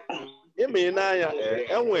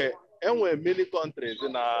 Enwe many countries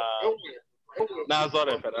in Nazo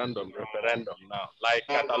referendum now, like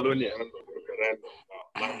Catalonia.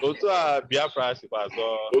 Also Biafra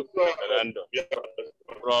referendum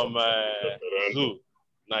from Zoo,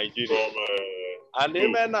 Nigeria. And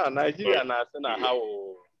even now, Nigeria na how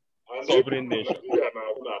sovereign nation.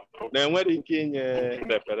 Then when they came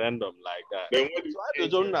referendum like that. So I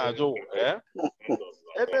don't know,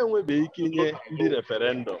 even when they came the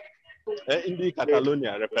referendum, in the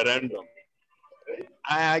Catalonia referendum,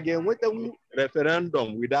 I again went a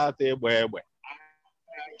referendum without a web.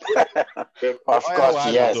 Of course,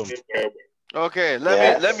 yes. Okay,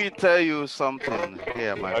 let me tell you something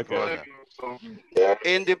here, my brother.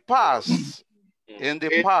 In the past, in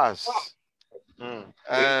the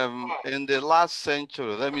last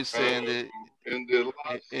century, let me say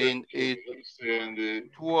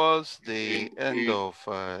towards the end of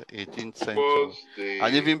 18th century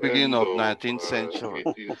and even beginning of 19th century,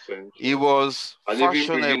 it was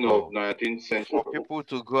fashionable for people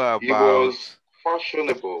to go about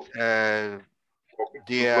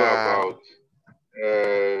their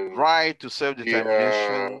right to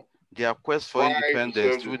self-determination their quest for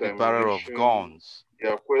independence through the barrel of guns.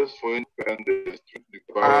 Their quest for independence through the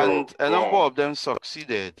barrel And of a number guns. of them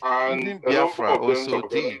succeeded. And Even a number Biafra of them also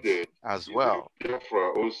did succeeded. as Even well. Biafra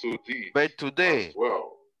also did But as today,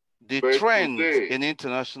 well. the But trend today, in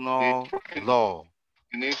international law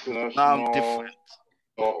in is now international different,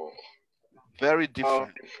 law, very now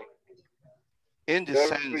different, different, in the very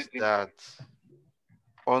sense different. that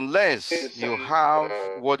In the unless you sense have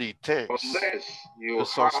that what it takes unless you to have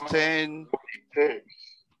sustain what it takes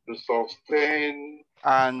to sustain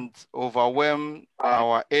and overwhelm and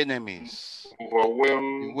our enemies the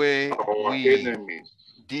overwhelm way our we enemies,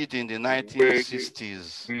 did in the the way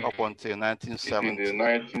 1960s we up until did in the 1970,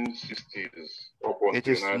 1960s up it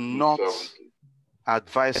until is not 1970. It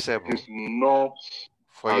advisable is not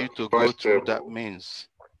for you to go through that advisable means.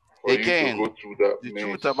 for you to Again, go through that the means.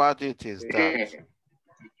 truth about it is that Again, the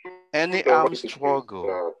any truth about armed it is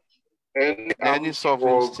struggle that any in any armed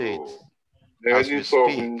sovereign state struggle as any we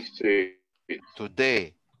sovereign speak state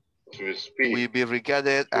today as we will speak be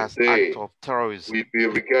regarded as act today of terrorism, will be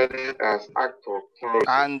regarded as act of terrorism,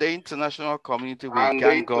 and the international community will and the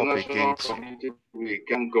gang up international against you. community will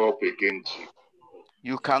gang up against you.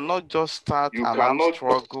 You cannot just start You an armed cannot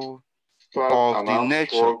struggle start of an the armed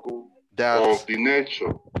nature struggle that of the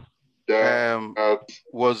nature that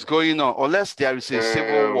was going on, unless there is a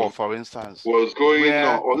civil war, for instance, was going where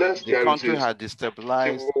on, unless the there is country a had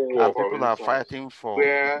destabilized civil war, and for people are instance, fighting for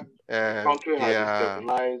where the country had their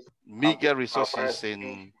destabilized and meager people are resources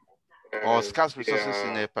fighting or scarce resources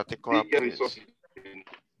in their a particular bigger place. resources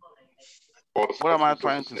or What am I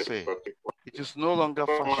trying resources to in a say? particular It is no longer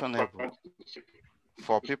place. fashionable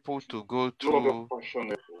for people to go No longer through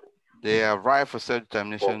fashionable their right for for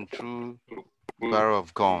self-determination people through to the go barrel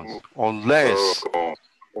of guns, through unless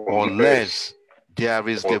unless there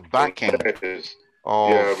is the backing there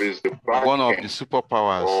of is the one of the backing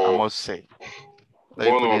superpowers, I of must say. Let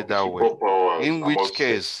me one put of it the that way. superpowers, In I which must say.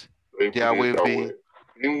 case, Let me there put it will that be way.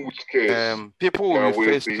 In which case, people will there be will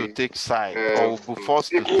forced be to take sides or will be forced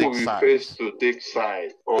to people will take be sides. faced to take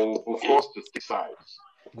sides or will be forced to take sides.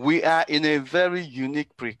 We are in a very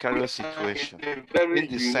unique, precarious situation in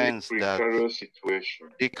the sense that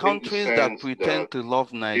the countries that pretend to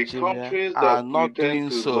love Nigeria are not doing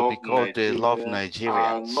so because they love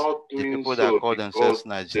Nigerians, the people that call themselves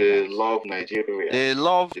Nigerians. They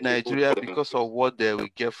love Nigeria because of what they will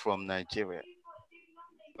get from Nigeria.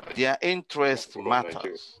 Their interest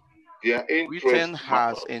matters. Britain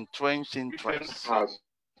has entrenched interests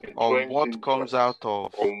on what comes out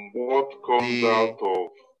of the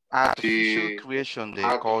artificial creation they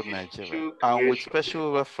call Nigeria, and with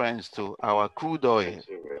special reference to our crude oil,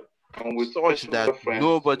 such that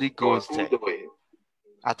nobody goes there.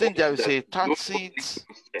 I think there is a tacit, if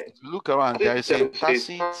you look around, there is a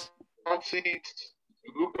tacit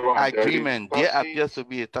agreement. There appears to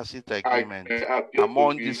be a tacit agreement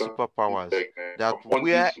among these superpowers that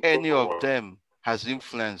where any of them has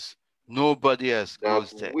influence, nobody else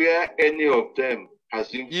goes there.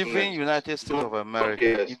 Even United States of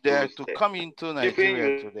America, if they are to come into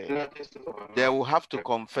Nigeria today, they will have to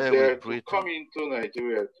confer with Britain. So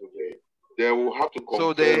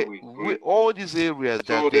all these areas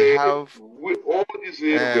that they have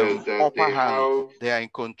upper hand, they are in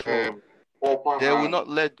control. They will not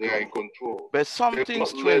let go. But something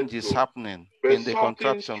strange is happening in the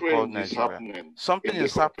contraption called Nigeria. Something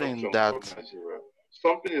is happening that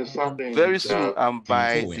very soon, and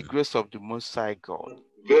by the grace of the Most High God,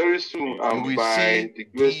 very soon, you will see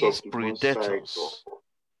these predators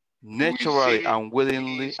naturally and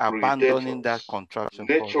willingly abandoning that contraption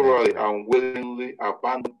called Nigeria.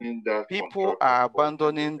 People are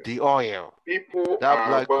abandoning the oil, that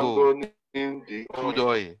black gold, crude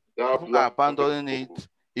oil. People are abandoning it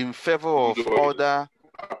in favor of other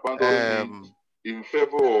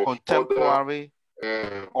contemporary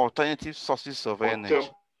alternative sources of energy.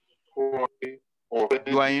 You are in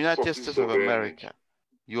the United States of America.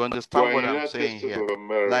 You understand what I'm saying here.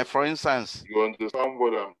 Like, for instance,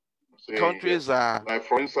 countries are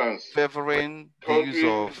favoring the use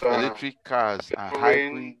of electric cars and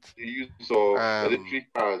hybrid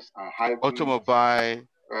automobile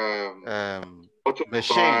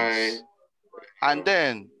machines. And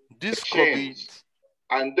then this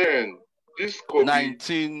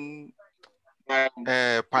COVID-19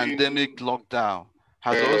 pandemic lockdown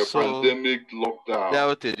has also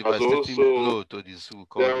dealt a devastating blow to the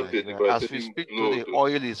so-called Nigeria. As we speak today,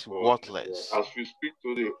 oil is worthless.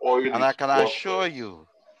 And I can assure you,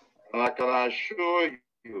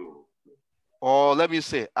 or let me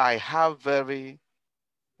say, I have very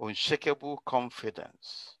unshakable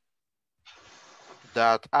confidence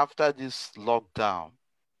that after this lockdown,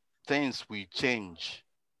 things will change.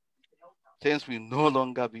 Things will no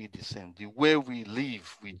longer be the same. The way we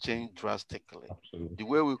live will change drastically. Absolutely. The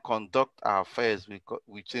way we conduct our affairs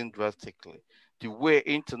will change drastically. The way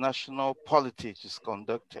international politics is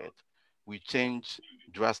conducted will change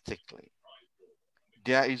drastically.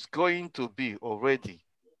 There is going to be already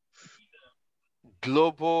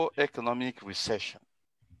global economic recession.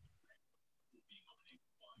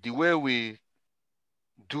 The way we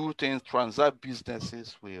do things, transact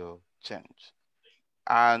businesses will change.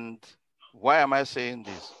 And why am I saying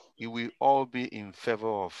this? It will all be in favor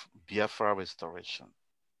of Biafra restoration.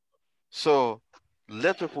 So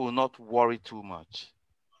let people not worry too much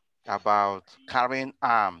about carrying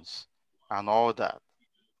arms and all that,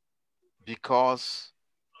 because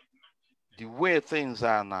the way things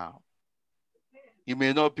are now, it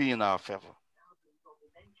may not be in our favor.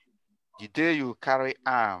 The day you carry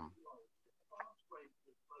arm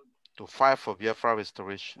to fight for Biafra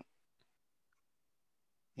restoration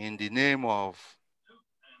in the name of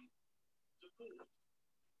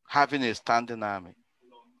having a standing army,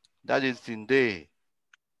 that is the day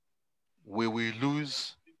we will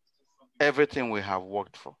lose everything we have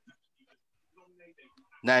worked for.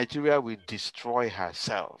 Nigeria will destroy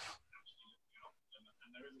herself.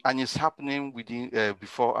 And it's happening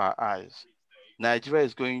before our eyes. Nigeria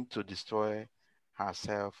is going to destroy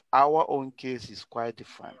herself. Our own case is quite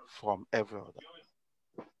different from every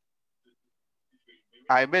other.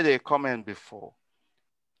 I made a comment before.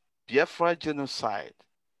 Biafra genocide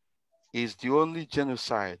is the only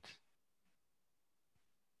genocide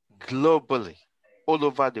globally, all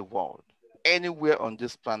over the world, anywhere on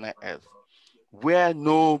this planet Earth, where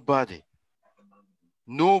nobody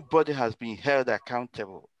has been held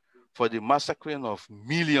accountable for the massacring of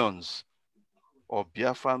millions of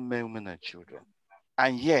Biafran men, women, and children.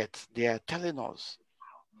 And yet they are telling us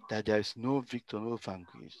that there is no victor, no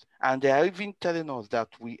vanquished. And they are even telling us that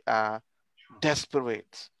we are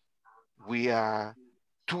desperate, we are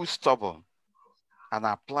too stubborn, and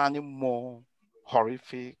are planning more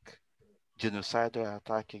horrific genocidal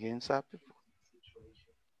attack against our people.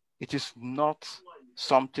 It is not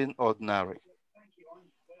something ordinary.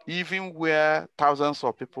 Even where thousands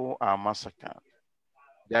of people are massacred,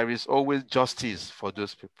 there is always justice for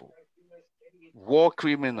those people. War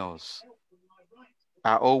criminals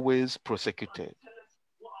are always prosecuted.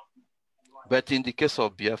 But in the case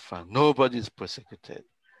of Biafra, nobody is prosecuted.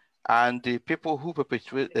 And the people who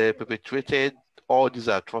perpetrated all these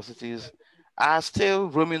atrocities are still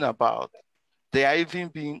roaming about. They are even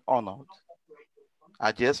being honored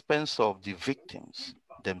at the expense of the victims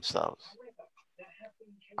themselves.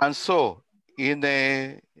 And so, in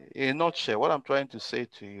a nutshell, what I'm trying to say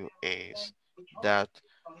to you is that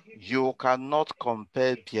you cannot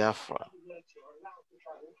compare Biafra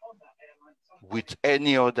with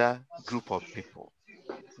any other group of people.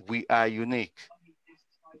 We are unique,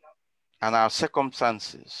 and our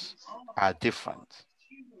circumstances are different.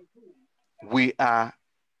 We are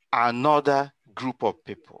another group of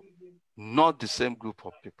people, not the same group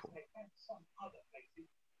of people.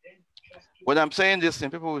 When I'm saying this,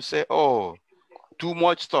 people will say, oh, too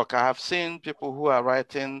much talk. I have seen people who are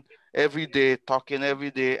writing every day, talking every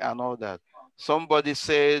day and all that. Somebody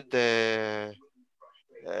said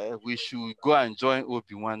we should go and join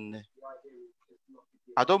Obi-Wan.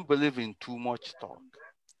 I don't believe in too much talk.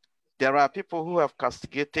 There are people who have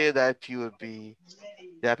castigated IPOB.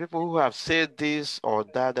 There are people who have said this or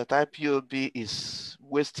that IPOB is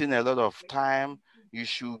wasting a lot of time. You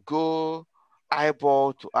should go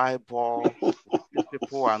eyeball to eyeball with these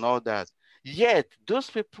people and all that. Yet, those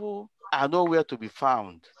people are nowhere to be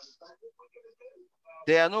found.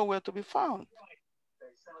 They are nowhere to be found.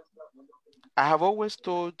 I have always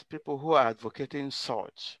told people who are advocating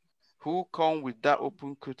such, who come with that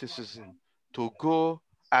open criticism, to go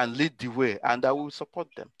and lead the way, and I will support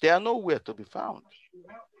them. They are nowhere to be found.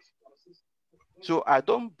 So I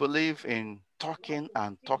don't believe in talking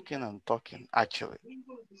and talking and talking, actually,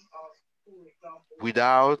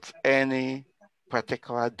 without any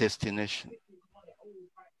particular destination.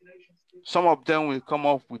 Some of them will come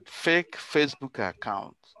up with fake Facebook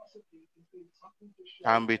accounts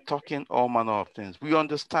and be talking all manner of things. We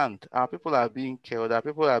understand our people are being killed, our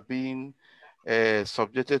people are being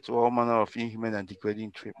subjected to all manner of inhuman and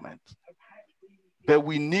degrading treatment. But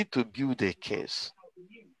we need to build a case,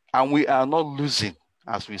 and we are not losing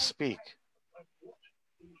as we speak.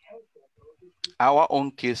 Our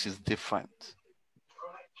own case is different.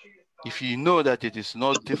 If you know that it is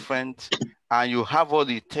not different and you have all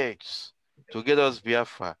it takes to get us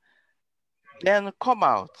Biafra, then come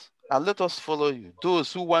out and let us follow you.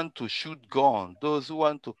 Those who want to shoot guns, those who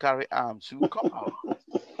want to carry arms, you come out.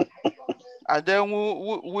 and then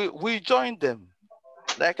we join them.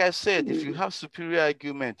 Like I said, if you have superior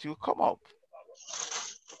argument, you come up.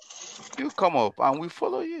 You come up and we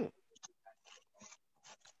follow you.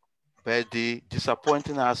 But the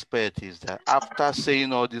disappointing aspect is that after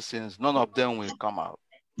saying all these things, none of them will come out.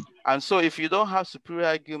 And so if you don't have superior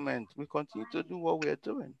argument, we continue to do what we are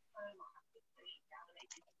doing.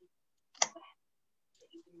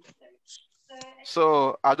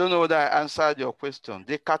 So I don't know whether I answered your question.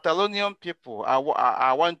 The Catalonian people,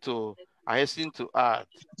 I hasten to add,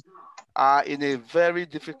 are in a very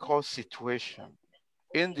difficult situation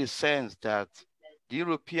in the sense that the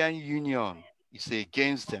European Union is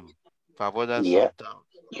against them for avoidance of doubt.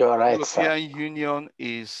 You're right, The European Union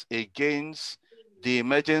is against the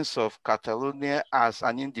emergence of Catalonia as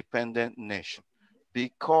an independent nation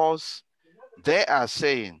because they are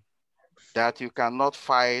saying that you cannot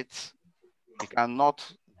fight, you cannot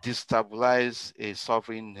destabilize a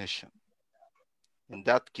sovereign nation. In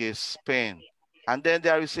that case, Spain. And then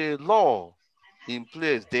there is a law in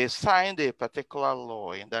place. They signed a particular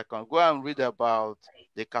law in that can go and read about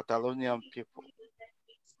the Catalonian people.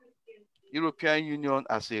 European Union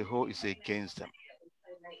as a whole is against them.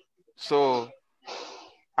 So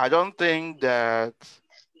I don't think that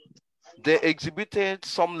they exhibited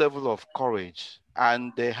some level of courage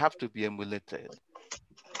and they have to be emulated.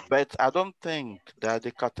 But I don't think that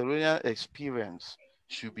the Catalonian experience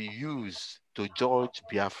should be used to judge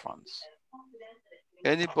Biafrans.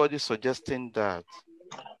 Anybody suggesting that,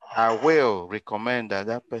 I will recommend that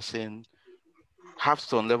that person have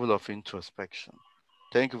some level of introspection.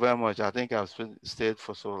 Thank you very much. I think I've stayed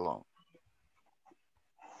for so long.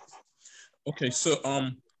 Okay, so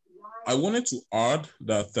I wanted to add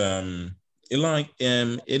that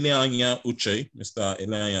Elianya Uche, Mr.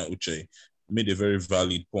 Elianya Uche, made a very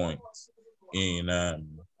valid point in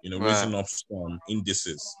raising up some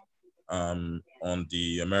indices on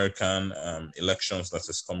the American elections that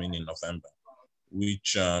is coming in November,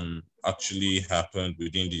 which actually happened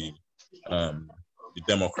within the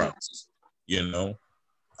Democrats, and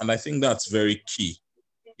I think that's very key.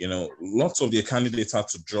 Lots of the candidates had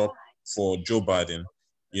to drop for Joe Biden,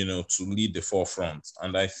 to lead the forefront.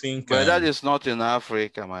 And I think... But that is not in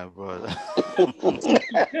Africa, my brother.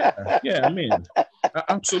 yeah, I mean,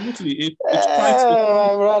 absolutely. It's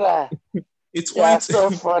my brother. It's quite so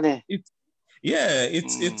funny. It's the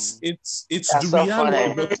so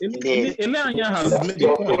reality. But Elianya has made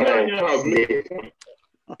a point.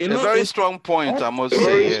 A very strong point, I must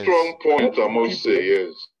say. Yes.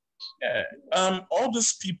 Yeah. All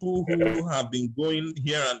those people who have been going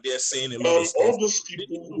here and there saying a lot of stuff. All those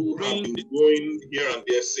people who have been going here and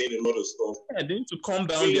there saying a lot of stuff. Yeah, they need to calm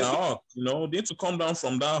down their heart. They need to calm down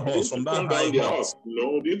from that horse, from that high horse.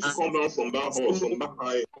 They need to calm down from that horse, from that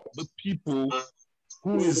high. The people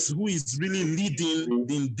who is really leading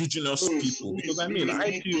the indigenous people, because I mean,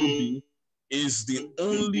 IPOB is the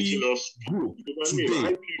only group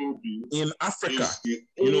today in Africa,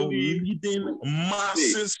 leading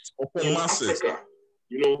masses upon masses. So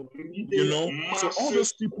all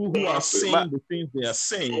those people who are saying the things they are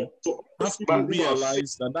saying have to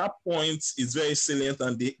realize that point is very salient,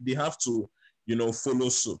 and they have to, follow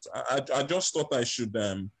suit. I just thought I should,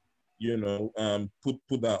 put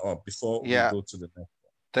that up before we go to the next.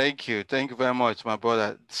 Thank you very much, my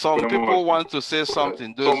brother. Some people want to say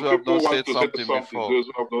something. Those who have not said something before.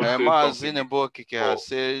 Emma Zinebokike has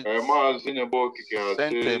said,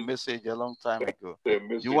 sent a message a long time ago.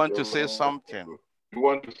 You want to say something?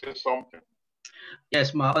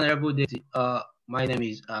 Yes, my honorable deputy. My name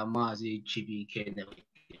is Mazi Chibike.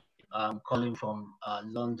 I'm calling from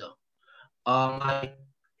London. My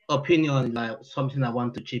opinion, like something I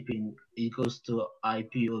want to chip in, it goes to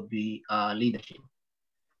IPOB leadership.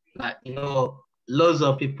 Like, lots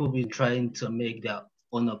of people been trying to make their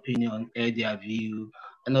own opinion, air their view.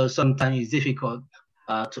 I know sometimes it's difficult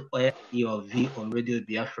to air your view on Radio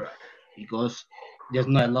Biafra because there's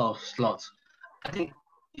not a lot of slots. I think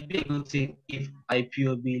it'd be a good thing if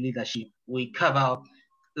IPOB leadership we carve out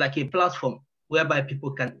like a platform whereby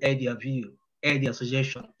people can air their view, air their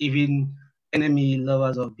suggestion. Even enemy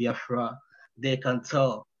lovers of Biafra, they can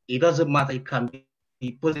tell. It doesn't matter, it can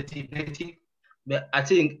be positive, negative. But I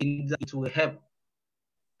think it will help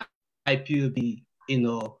IPOB,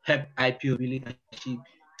 help IPOB leadership to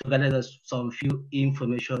gather some few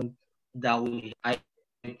information that will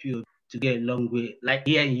IPOB to get a long way. Like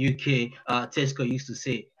here in UK, Tesco used to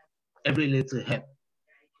say, every little help.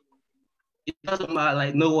 It doesn't matter,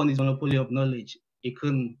 like no one is monopoly of knowledge. It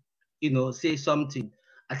can, say something.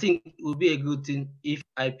 I think it would be a good thing if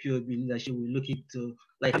IPOB leadership will look into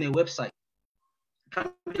like having a website. It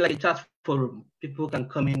can be like a chat forum. People can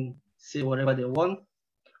come in, say whatever they want.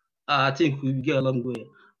 I think we will get a long way.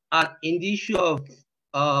 And in the issue of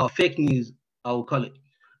fake news, I will call it,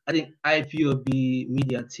 I think IPOB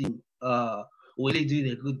media team really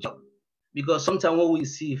doing a good job. Because sometimes when we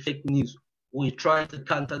see fake news, we try to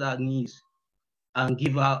counter that news and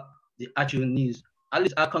give out the actual news. At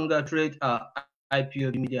least I congratulate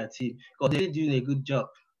IPOB media team because they're doing a good job.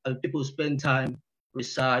 And people spend time,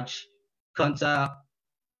 research, counter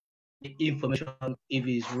the information if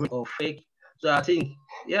it's real or fake. So I think,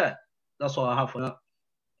 yeah, that's all I have for now.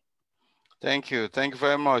 Thank you. Thank you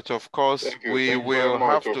very much. Of course, we will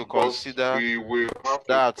have to consider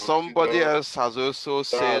that somebody else has also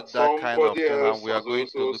said that kind of thing, and we are going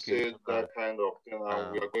to look into that.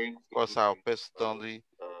 Of course, I'll personally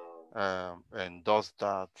endorse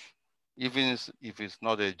that. Even if it's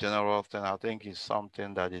not a general thing, I think it's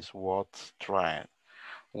something that is worth trying,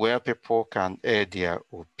 where people can air their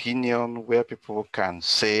opinion, where people can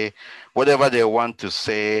say whatever they want to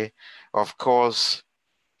say. Of course,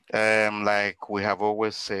 like we have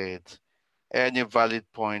always said, any valid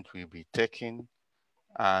point will be taken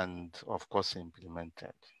and of course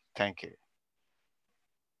implemented. Thank you.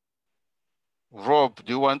 Rob,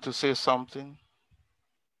 do you want to say something?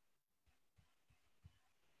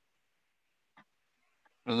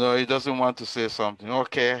 No, he doesn't want to say something.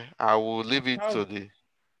 Okay, I will leave it to the...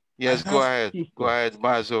 Yes, go ahead. Go ahead,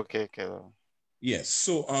 Maz. Okay. Yes,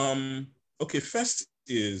 so, okay, first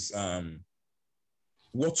is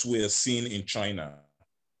what we're seeing in China.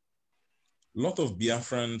 A lot of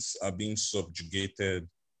Biafrans are being subjugated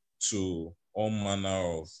to all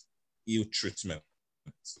manner of ill treatment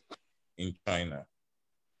in China.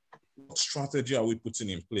 What strategy are we putting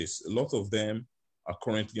in place? A lot of them are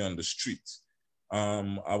currently on the street. I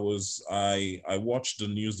watched the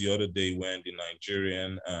news the other day when the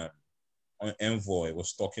Nigerian envoy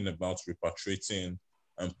was talking about repatriating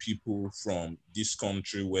people from this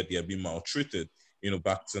country where they are being maltreated,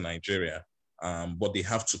 back to Nigeria. But they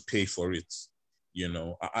have to pay for it.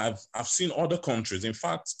 I've seen other countries. In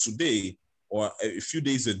fact, today or a few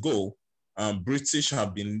days ago, British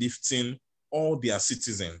have been lifting all their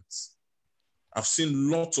citizens. I've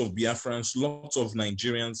seen lots of Biafrans, lots of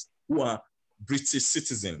Nigerians who are British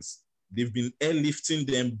citizens. They've been airlifting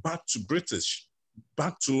them back to British,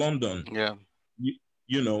 back to London. Yeah.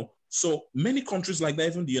 So many countries like that,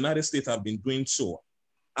 even the United States, have been doing so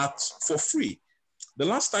for free. The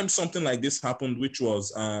last time something like this happened, which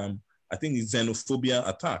was, I think, the xenophobia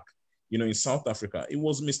attack, in South Africa, it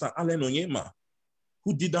was Mr. Allen Onyema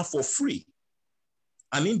who did that for free.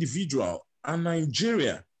 An individual, and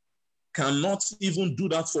Nigeria cannot even do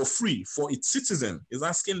that for free for its citizen. Is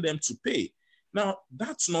asking them to pay. Now,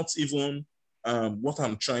 that's not even what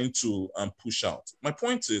I'm trying to push out. My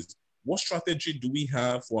point is, what strategy do we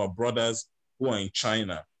have for our brothers who are in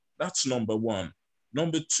China? That's number one.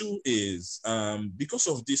 Number two is because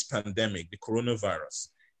of this pandemic, the coronavirus,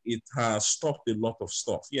 it has stopped a lot of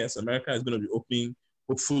stuff. Yes, America is going to be opening,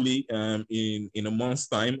 hopefully in a month's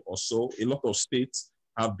time or so. A lot of states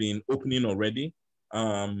have been opening already.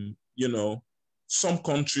 Some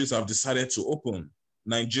countries have decided to open.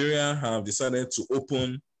 Nigeria have decided to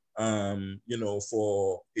open,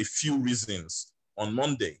 for a few reasons on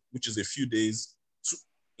Monday, which is a few days.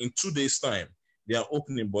 In 2 days' time, they are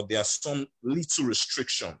opening, but there are some little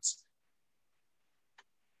restrictions.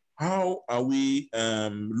 How are we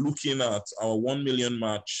looking at our 1 million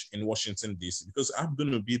march in Washington, D.C.? Because I'm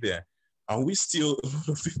going to be there. Are we still, a lot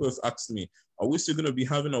of people have asked me, are we still going to be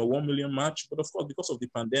having a 1 million march? But of course, because of the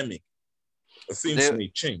pandemic, things may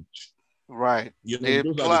change. Right. Those are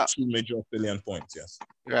the two major salient points, yes.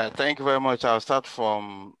 Yeah, thank you very much. I'll start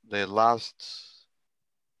from your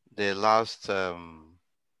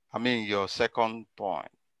second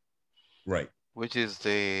point. Right. Which is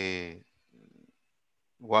the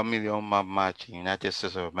 1 million march in the United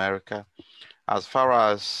States of America. As far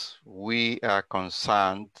as we are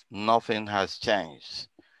concerned, nothing has changed.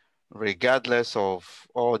 Regardless of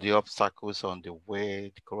all the obstacles on the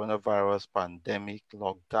way, the coronavirus pandemic,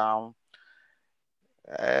 lockdown,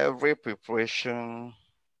 every preparation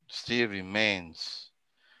still remains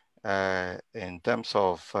in terms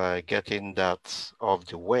of getting that off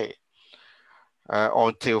the way.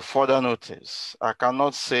 Until further notice, I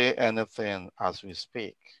cannot say anything as we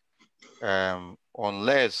speak,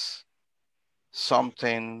 unless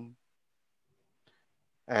something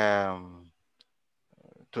to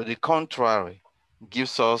the contrary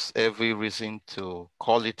gives us every reason to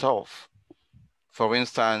call it off. For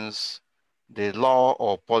instance, the law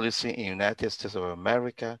or policy in the United States of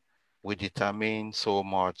America will determine so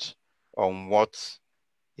much on what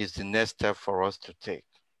is the next step for us to take.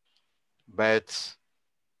 But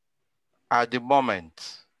At the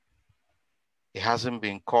moment, it hasn't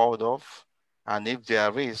been called off. And if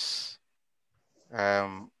there is,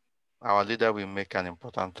 our leader will make an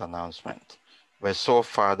important announcement. But so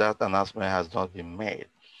far, that announcement has not been made.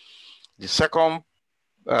 The second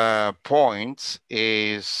point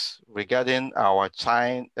is regarding our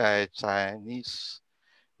Chinese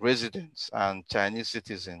residents and Chinese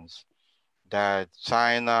citizens, that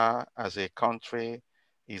China as a country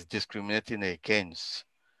is discriminating against.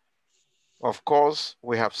 Of course,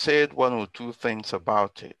 we have said one or two things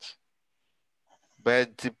about it,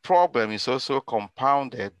 but the problem is also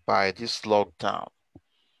compounded by this lockdown.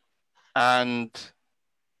 And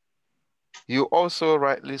you also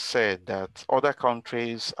rightly said that other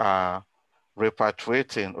countries are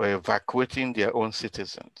repatriating or evacuating their own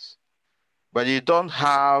citizens, but you don't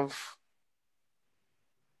have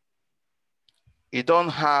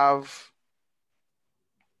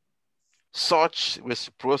such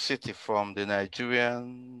reciprocity from the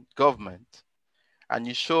Nigerian government. And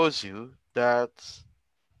it shows you that,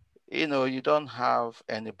 you don't have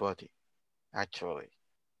anybody actually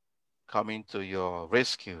coming to your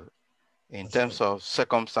rescue in terms of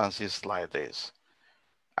circumstances like this.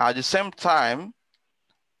 At the same time,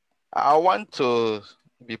 I want to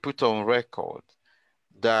be put on record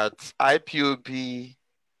that IPOB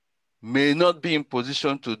may not be in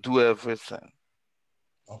position to do everything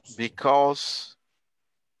because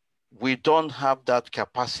we don't have that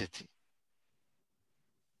capacity.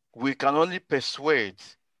 We can only persuade,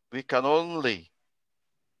 we can only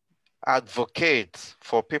advocate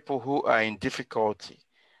for people who are in difficulty,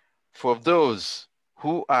 for those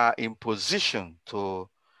who are in position to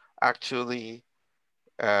actually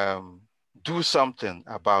do something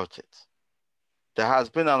about it. There has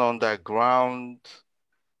been an underground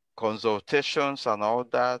consultations and all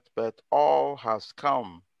that, but all has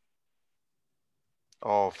come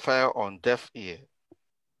or fell on deaf ears.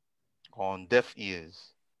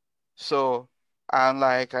 So, and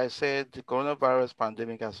like I said, the coronavirus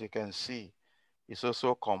pandemic, as you can see, is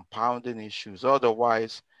also compounding issues.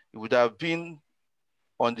 Otherwise, it would have been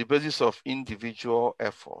on the basis of individual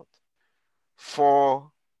effort.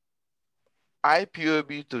 For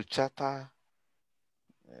IPOB to charter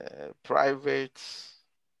private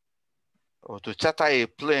or to charter a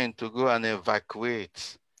plane to go and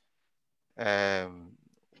evacuate,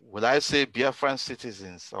 would I say Biafran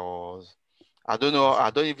citizens, or I don't know, I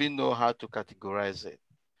don't even know how to categorize it.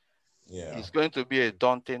 Yeah. It's going to be a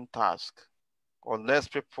daunting task unless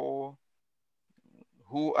people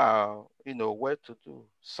who are, well to do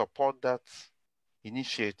support that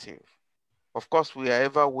initiative. Of course, we are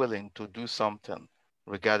ever willing to do something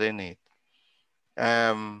regarding it.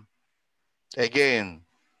 Again,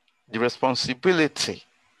 the responsibility,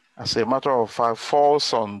 as a matter of fact,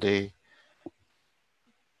 falls on the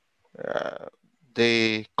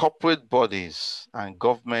corporate bodies and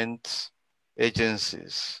government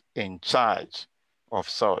agencies in charge of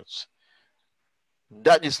such.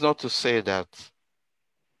 That is not to say that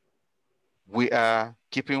we are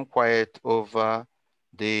keeping quiet over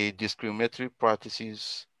the discriminatory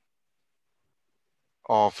practices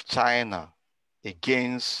of China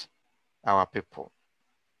against our people.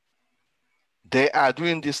 They are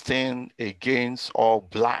doing this thing against all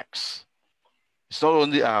blacks. It's not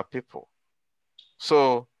only our people.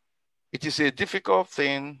 So it is a difficult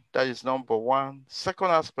thing. That is number one.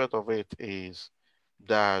 Second aspect of it is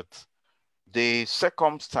that the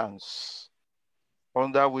circumstance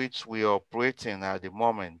under which we are operating at the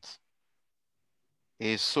moment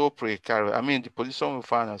is so precarious. I mean, the position we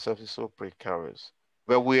find ourselves is so precarious,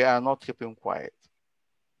 but we are not keeping quiet.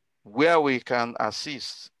 Where we can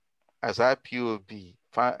assist as IPOB,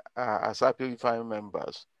 as IPOB family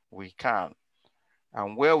members, we can.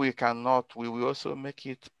 And where we cannot, we will also make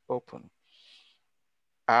it open.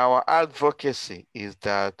 Our advocacy is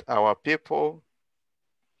that our people,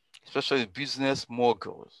 especially business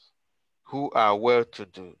moguls who are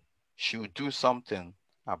well-to-do, should do something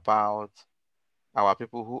about our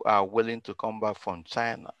people who are willing to come back from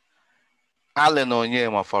China. Allen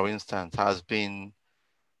Onyema, for instance,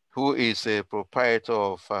 who is a proprietor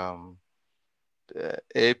of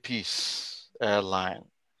AP's airline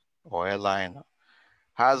or airliner,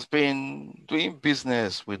 has been doing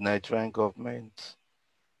business with Nigerian government,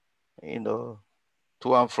 to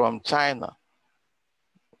and from China.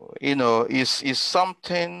 Is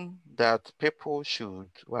something that people should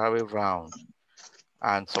rally around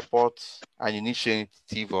and support an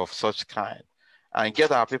initiative of such kind and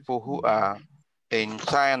get our people who are in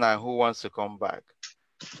China who wants to come back.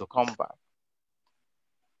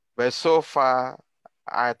 But so far,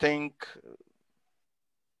 I think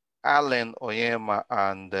Allen Oyema,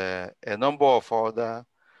 and a number of other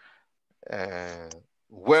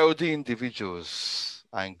wealthy individuals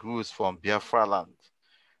and groups from Biafra land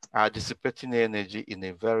are dissipating energy in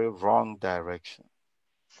a very wrong direction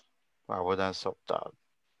for avoidance of doubt.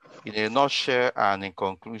 In a nutshell and in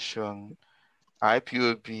conclusion,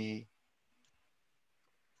 IPOB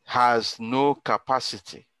has no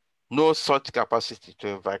capacity, no such capacity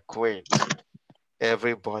to evacuate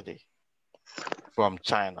everybody from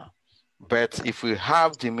China. But if we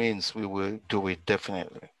have the means, we will do it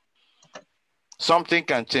definitely. Something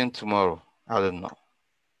can change tomorrow. I don't know.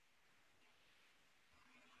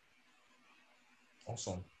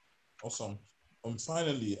 Awesome. Awesome.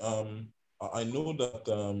 Finally, I know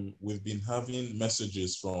that we've been having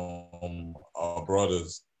messages from our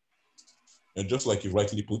brothers. And just like you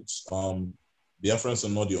rightly put, Biafrans are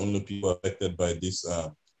not the only people affected by this,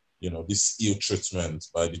 this ill treatment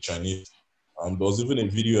by the Chinese. There was even a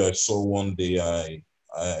video I saw one day.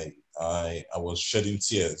 I was shedding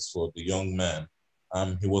tears for the young man.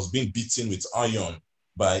 He was being beaten with iron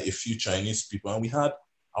by a few Chinese people, and we had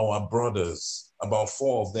our brothers, about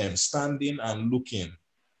 4 of them, standing and looking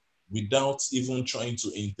without even trying to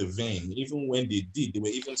intervene. Even when they did, they were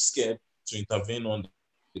even scared to intervene on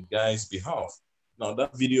the guy's behalf. Now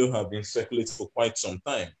that video has been circulated for quite some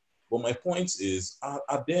time. But my point is,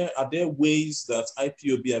 are there ways that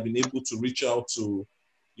IPOB have been able to reach out to,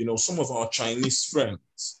 some of our Chinese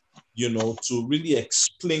friends, to really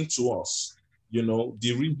explain to us,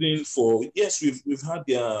 the reason for, yes, we've had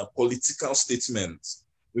their political statements,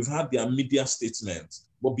 we've had their media statements,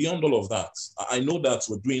 but beyond all of that, I know that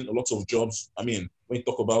we're doing a lot of jobs. I mean, when you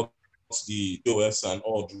talk about the OS and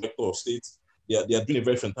all director of state, they are doing a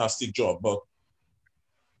very fantastic job. But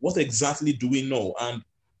what exactly do we know? And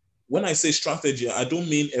when I say strategy, I don't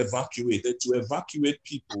mean evacuate. To evacuate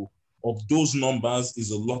people of those numbers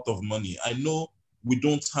is a lot of money. I know we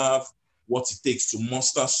don't have what it takes to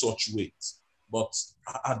muster such weight, but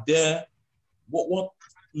are there, what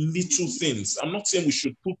little things? I'm not saying we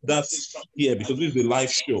should put that here because this is a live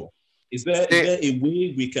show. Is there a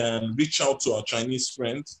way we can reach out to our Chinese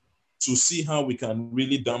friends to see how we can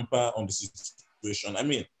really damper on the situation? I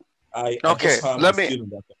mean, I just have the feeling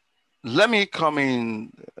that. Let me come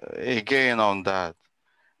in again on that.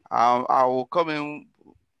 I will come in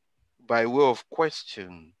by way of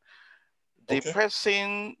question.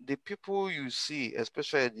 The people you see,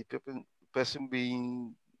 especially the person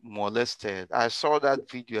being molested, I saw that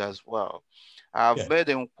video as well. I've made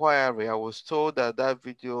inquiry. I was told that that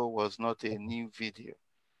video was not a new video.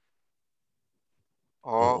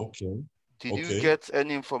 Or did you get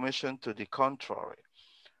any information to the contrary?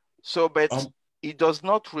 So, but it does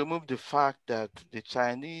not remove the fact that the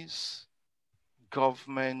Chinese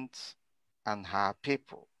government and her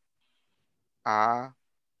people are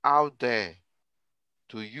out there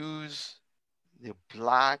to use the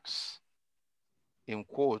blacks, in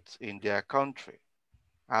quotes, in their country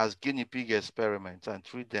as guinea pig experiments and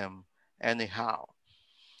treat them anyhow.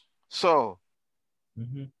 So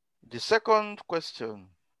the second question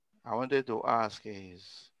I wanted to ask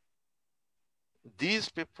is, these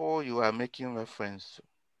people you are making reference to,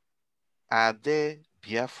 are they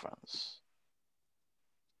Biafrans?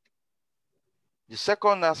 The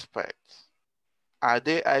second aspect, are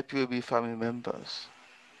they IPOB family members?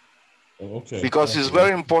 Because it's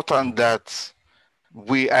very important that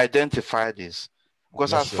we identify this.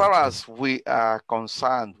 Because as far as we are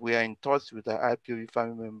concerned, we are in touch with the IPOB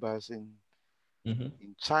family members in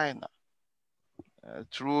China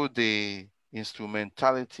through the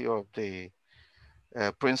instrumentality of the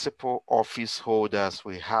principal office holders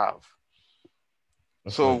we have.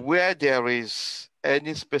 So where there is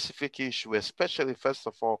any specific issue, especially first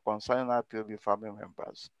of all concerning IPOB family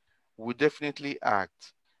members, we definitely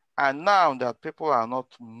act. And now that people are not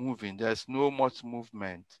moving, there's no much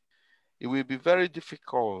movement, it will be very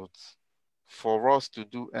difficult for us to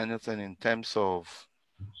do anything in terms of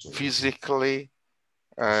physically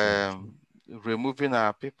removing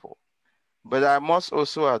our people. But I must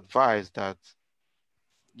also advise that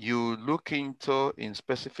you look into, in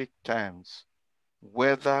specific terms,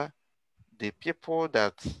 whether the people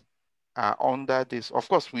that are under this, of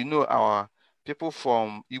course, we know our people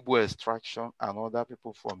from Igbo extraction and other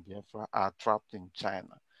people from Biafra are trapped in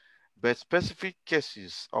China. But specific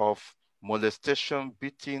cases of molestation,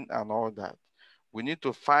 beating, and all that, we need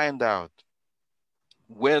to find out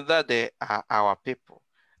whether they are our people.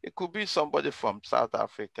 It could be somebody from South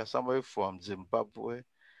Africa, somebody from Zimbabwe,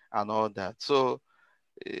 and all that. So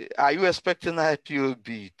are you expecting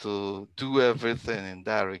IPOB to do everything in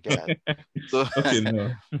that regard? So,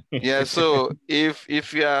 no. yeah. So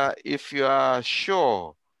if you are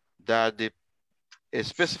sure that a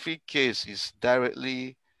specific case is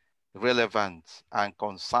directly relevant and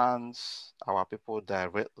concerns our people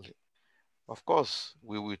directly, of course,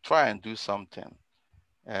 we will try and do something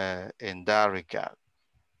in that regard.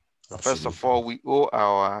 First of all, we owe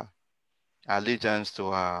our allegiance to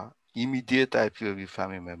our immediate IPOB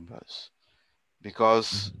family members,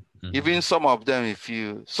 because even some of them,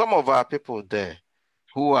 some of our people there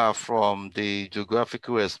who are from the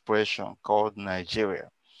geographical expression called Nigeria,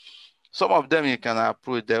 some of them you can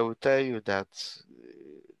approach, they will tell you that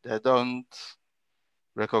they don't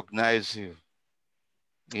recognize you.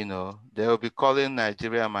 You know, they will be calling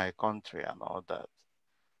Nigeria my country and all that.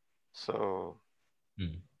 So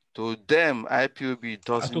to them, IPOB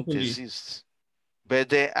doesn't exist, but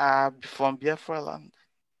they are from Biafra land.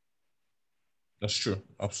 That's true,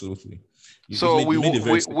 absolutely. So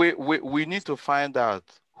we need to find out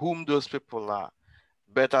whom those people are.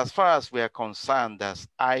 But as far as we are concerned as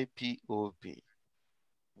IPOB,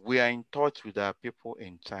 we are in touch with our people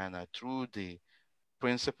in China through the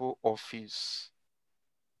principal office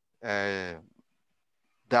that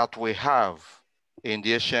we have in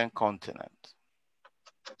the Asian continent.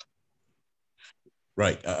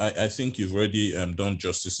 Right. I think you've already done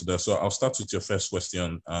justice to that. So I'll start with your first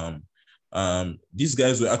question. These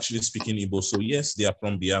guys were actually speaking Igbo. So yes, they are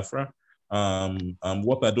from Biafra.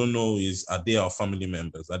 What I don't know is, are they our family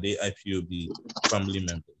members? Are they IPOB family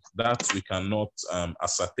members? That we cannot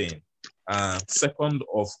ascertain. Second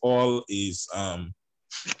of all is,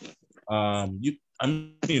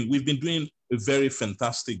 we've been doing a very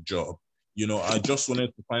fantastic job. You know, I just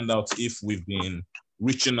wanted to find out if we've been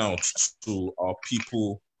reaching out to our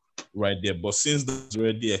people right there. But since that's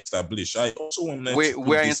already established, I also wanted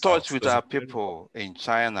we're in touch with our people in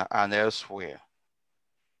China and elsewhere.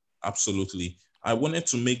 Absolutely. I wanted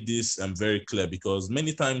to make this very clear, because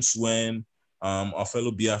many times when our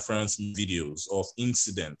fellow Biafrans videos of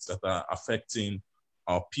incidents that are affecting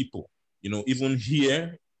our people, you know, even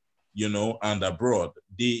here, you know, and abroad,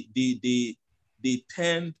 they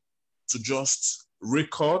tend to just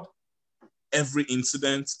record every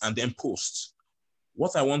incident and then post.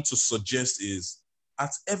 What I want to suggest is,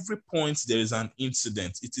 at every point there is an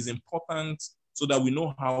incident, it is important so that we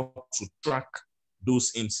know how to track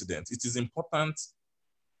those incidents. It is important,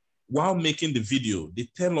 while making the video, they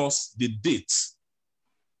tell us the date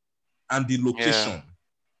and the location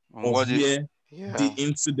of where the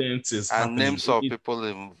incident is happening. And names of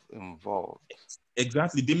people involved.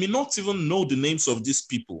 Exactly. They may not even know the names of these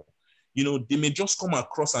people. You know, they may just come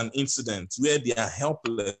across an incident where they are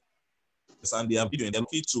helpless and they are videoing, they're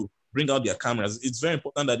looking to bring out their cameras. It's very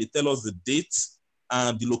important that they tell us the date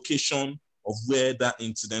and the location of where that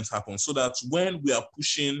incident happened, so that when we are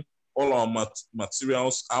pushing all our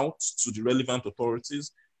materials out to the relevant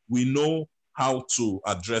authorities, we know how to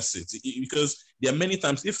address it. Because there are many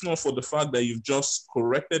times, if not for the fact that you've just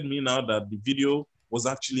corrected me now that the video was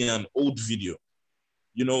actually an old video,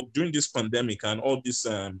 you know, during this pandemic and all this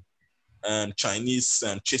Chinese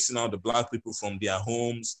chasing out the Black people from their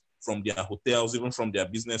homes, from their hotels, even from their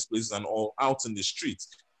business places and all out in the streets,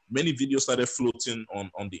 many videos started floating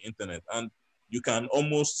on the internet. And you can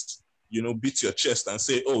almost, you know, beat your chest and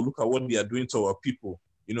say, oh, look at what they are doing to our people.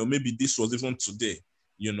 You know, maybe this was even today,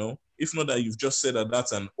 you know, if not that you've just said that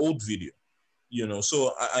that's an old video, you know.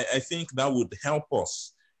 So I think that would help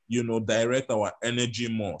us, you know, direct our energy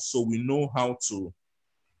more, so we know how to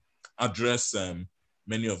address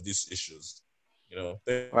many of these issues. You know,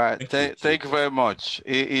 thank you very much.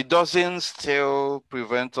 It doesn't still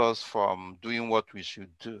prevent us from doing what we should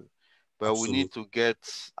do, but Absolutely. We need to get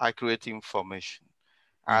accurate information.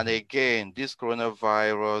 And again, this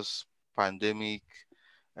coronavirus pandemic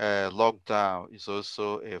lockdown is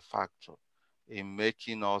also a factor in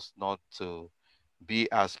making us not to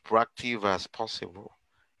be as proactive as possible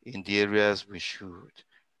in the areas we should.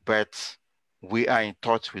 But we are in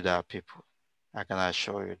touch with our people. I can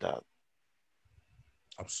assure you that.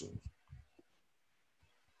 Absolutely.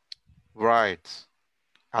 Right.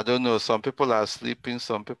 I don't know. Some people are sleeping.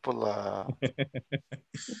 Some people are.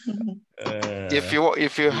 If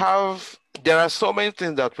you have, there are so many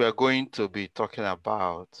things that we are going to be talking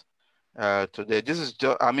about today. This is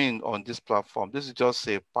just, I mean, on this platform, this is just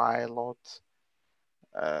a pilot.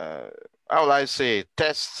 How will I say,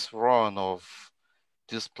 test run of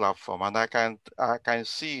this platform, and I can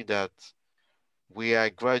see that we are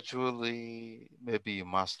gradually maybe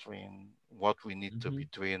mastering what we need to be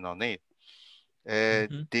doing on it.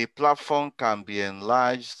 The platform can be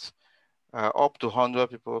enlarged. Up to 100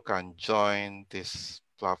 people can join this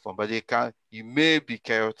platform, but it may be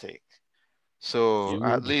chaotic. So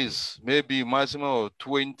at least maybe maximum of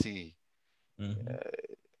 20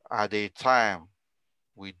 at a time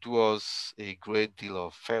will do us a great deal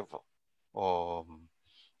of favor, or,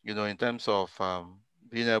 in terms of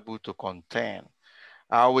being able to contain.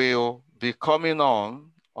 I will be coming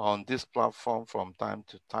on this platform from time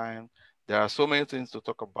to time. There are so many things to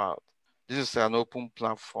talk about. This is an open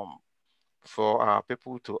platform for our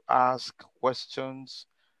people to ask questions,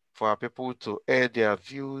 for our people to air their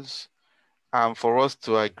views, and for us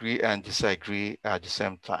to agree and disagree at the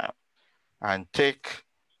same time, and take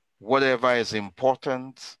whatever is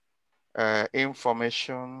important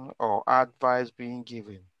information or advice being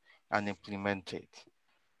given and implement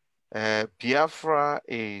it. Biafra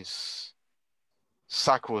is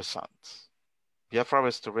sacrosanct. Biafra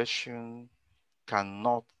restoration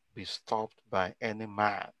cannot be stopped by any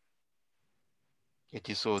man. It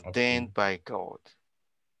is ordained by God.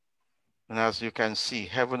 And as you can see,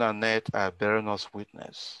 heaven and earth are bearing us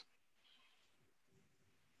witness.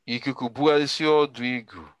 Ikuku buelisi odu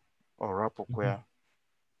igu, orapokwe.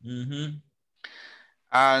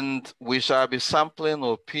 And we shall be sampling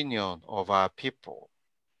opinion of our people.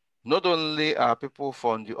 Not only our people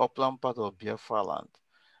from the upland part of Biafra land,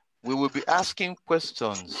 we will be asking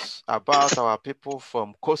questions about our people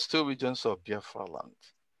from coastal regions of Biafra land.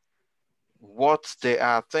 What they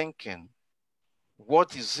are thinking,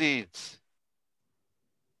 what is it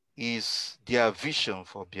is their vision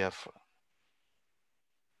for Biafra?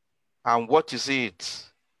 And what is it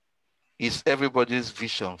is everybody's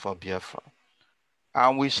vision for Biafra?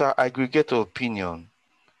 And we shall aggregate opinion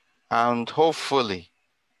and hopefully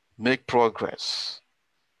make progress.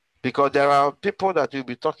 Because there are people that you'll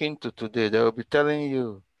be talking to today, they will be telling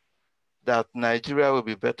you that Nigeria will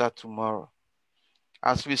be better tomorrow.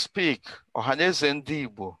 As we speak, Ohaneze Ndi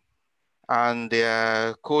Igbo and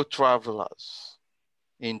their co-travelers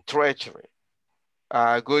in treachery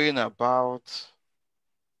are going about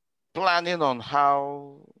planning on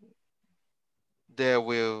how they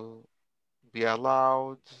will be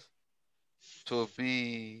allowed to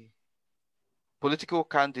be political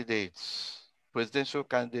candidates, presidential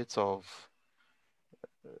candidates of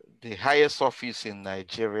the highest office in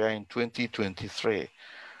Nigeria in 2023.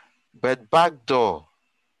 But backdoor,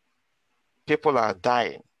 people are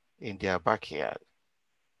dying in their backyard.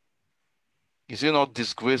 Is it not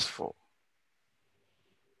disgraceful?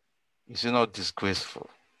 Is it not disgraceful?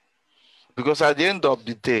 Because at the end of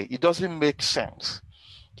the day, it doesn't make sense.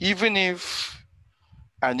 Even if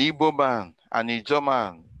an Igbo man, an Ijo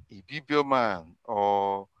man, a Ibibio man,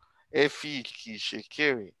 or Efi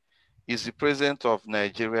Kishekiri is the president of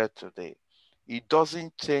Nigeria today, it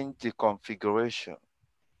doesn't change the configuration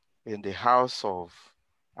in the House of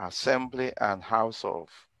Assembly and House of,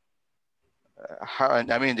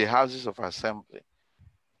 the Houses of Assembly,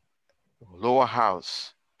 lower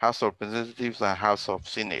house, House of Representatives and House of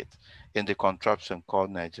Senate in the contraption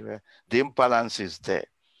called Nigeria. The imbalance is there.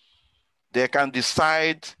 They can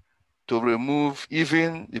decide to remove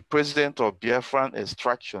even the president of Biafran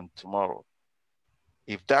extraction tomorrow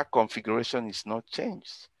if that configuration is not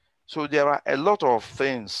changed. So there are a lot of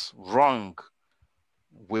things wrong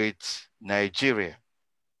with Nigeria.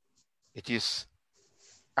 It is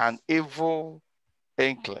an evil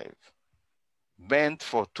enclave meant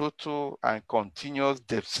for total and continuous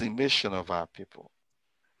decimation of our people.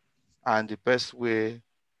 And the best way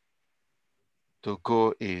to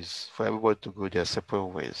go is for everybody to go their separate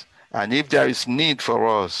ways. And if there is need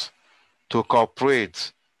for us to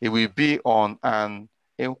cooperate, it will be on an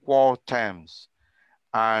equal terms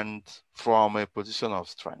and from a position of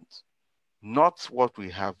strength, not what we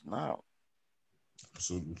have now.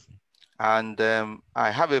 Absolutely. And I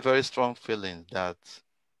have a very strong feeling that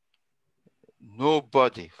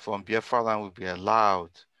nobody from Biafra land will be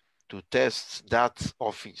allowed to test that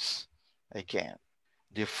office again.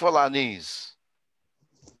 The Fulanese,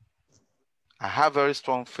 I have very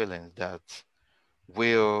strong feelings that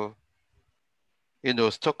will,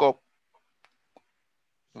 stock up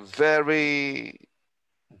very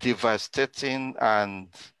devastating and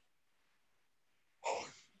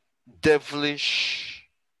devilish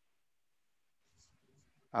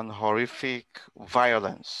and horrific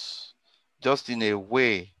violence, just in a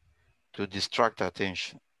way to distract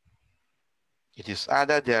attention. It is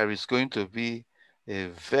either there is going to be a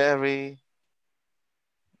very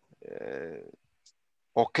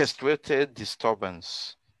orchestrated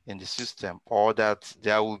disturbance in the system, or that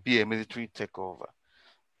there will be a military takeover,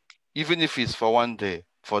 even if it's for one day,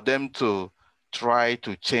 for them to try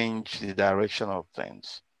to change the direction of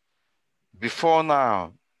things. Before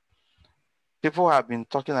now, people have been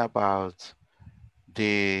talking about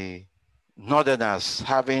the Northerners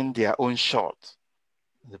having their own shot,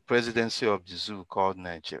 the presidency of the zoo called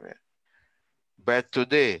Nigeria. But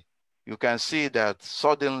today, you can see that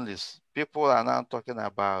suddenly people are now talking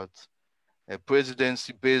about a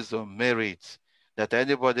presidency based on merit, that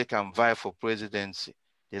anybody can vie for presidency.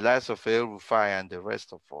 The likes of El Rufai and the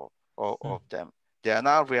rest of all of them. They are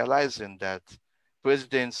now realizing that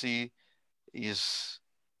presidency is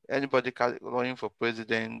anybody running for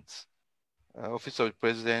president, office of the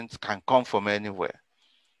president can come from anywhere,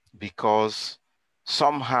 because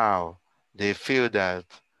somehow they feel that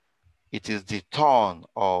it is the turn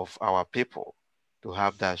of our people to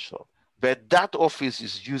have that show. But that office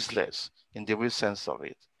is useless in the real sense of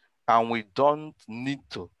it. And we don't need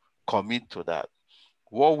to commit to that.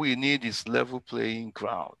 What we need is level playing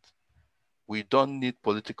ground. We don't need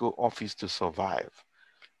political office to survive.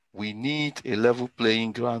 We need a level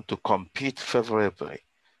playing ground to compete favorably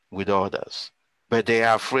with others. But they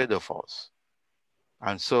are afraid of us.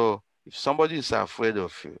 And so if somebody is afraid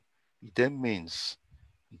of you, it then means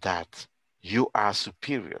that you are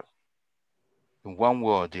superior in one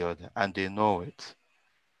way or the other, and they know it.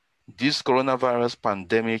 This coronavirus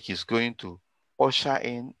pandemic is going to usher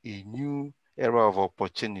in a new era of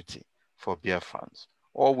opportunity for Biafrans.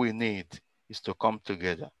 All we need is to come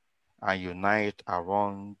together and unite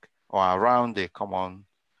around a common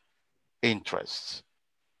interest.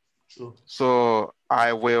 Sure. So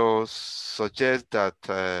I will suggest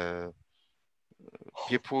that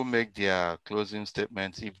people make their closing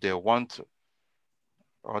statements if they want to.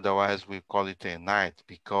 Otherwise, we call it a night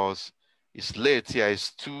because it's late here.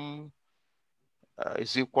 It's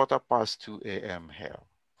it's a 2:15 a.m. here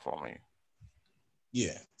for me.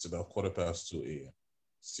 Yeah, it's about 2:15 a.m.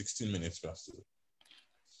 16 minutes past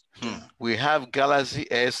 2. Yeah. We have Galaxy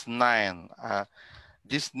S9.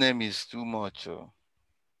 This name is too much.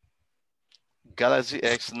 Galaxy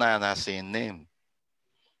X9 as a name.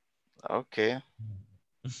 Okay.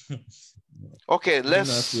 Okay,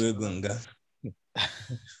 let's.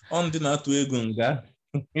 On the not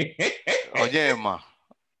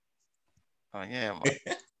Onyema.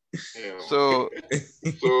 So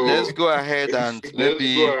let's go ahead and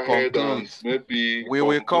maybe conclude. We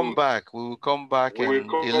will come back. We will come back in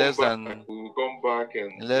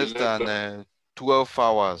less than 12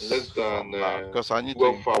 hours from now, because I need to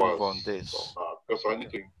improve on this.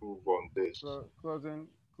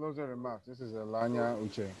 Closing remarks. This is Elanya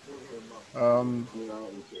Uche.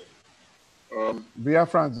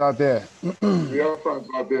 Biafrans out there.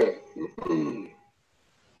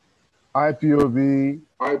 IPOB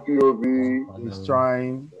is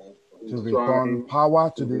trying to return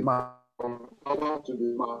power to the man.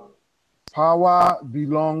 Power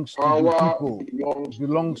belongs to the people. It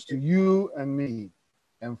belongs to you and me.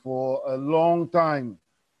 And for a long time,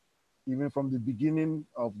 even from the beginning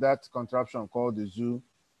of that contraption called the zoo,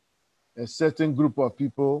 a certain group of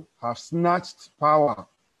people have snatched power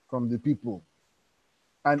from the people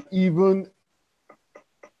and even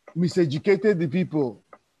miseducated the people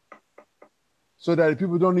so that the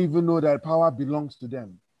people don't even know that power belongs to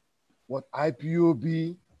them. What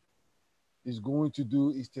IPOB is going to do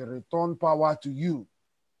is to return power to you.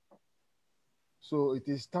 So it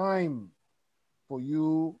is time for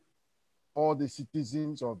you, all the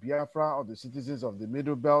citizens of Biafra, or the citizens of the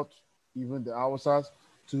Middle Belt, even the Hausas,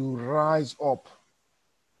 to rise up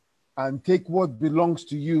and take what belongs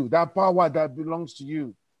to you, that power that belongs to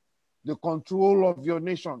you, the control of your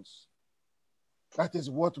nations. That is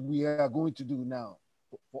what we are going to do now,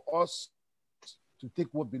 for us to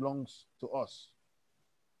take what belongs to us.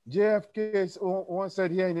 JFK once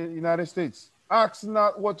said here in the United States, ask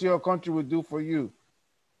not what your country will do for you,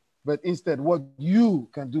 but instead what you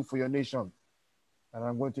can do for your nation. And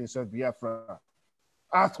I'm going to insert Biafra.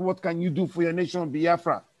 Ask what can you do for your nation,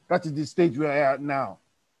 Biafra. That is the stage we are at now.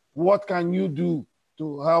 What can you do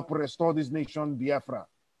to help restore this nation, Biafra?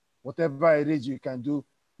 Whatever it is you can do,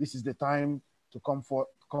 this is the time to come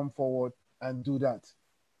forward and do that.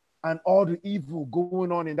 And all the evil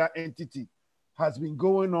going on in that entity has been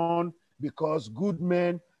going on because good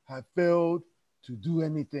men have failed to do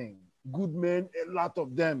anything. Good men, a lot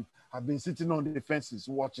of them have been sitting on the fences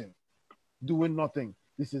watching, doing nothing.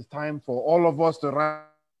 This is time for all of us to rise.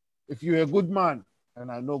 If you're a good man,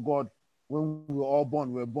 and I know God, when we were all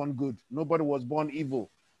born, we were born good. Nobody was born evil.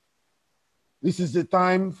 This is the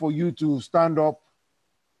time for you to stand up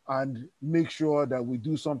and make sure that we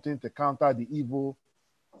do something to counter the evil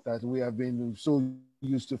that we have been so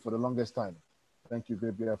used to for the longest time. Thank you,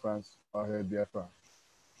 Biafrans. Biafra.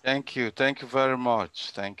 Thank you. Thank you very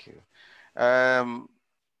much. Thank you.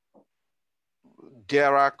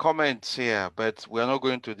 There are comments here, but we're not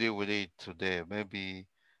going to deal with it today. Maybe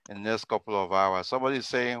in the next couple of hours. Somebody is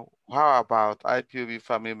saying, how about IPOB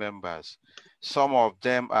family members? Some of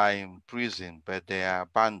them are in prison, but they are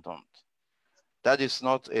abandoned. That is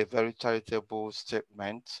not a very charitable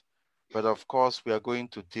statement, but of course we are going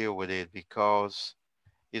to deal with it because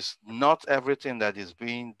it's not everything that is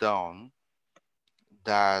being done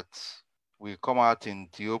that we come out in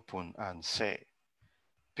the open and say.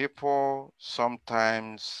 People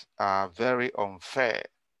sometimes are very unfair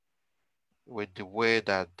with the way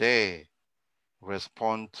that they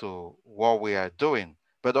respond to what we are doing.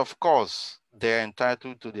 But of course, they're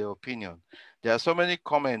entitled to their opinion. There are so many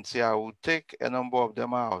comments here. I will take a number of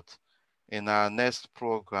them out in our next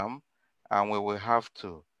program, and we will have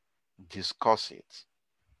to discuss it.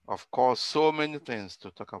 Of course, so many things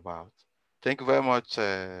to talk about. Thank you very much,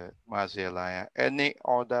 Mazi Elia. Any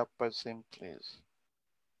other person, please?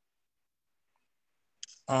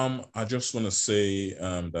 I just want to say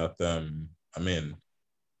that I mean,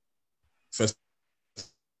 first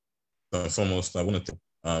and foremost, I want to thank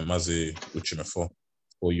Mazi Uche Mefor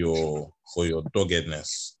for your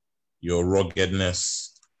doggedness, your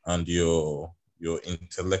ruggedness, and your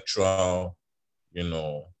intellectual,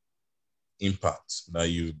 impact that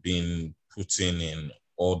you've been putting in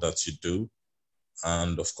all that you do.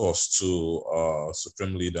 And of course, to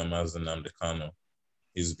Supreme Leader Mazi Nnamdi Kanu,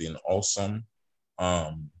 he's been awesome.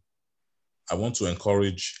 I want to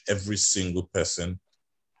encourage every single person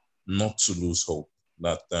not to lose hope.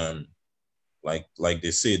 That like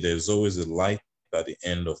they say, there's always a light at the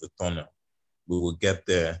end of the tunnel. We will get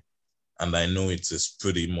there, and I know it is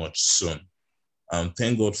pretty much soon.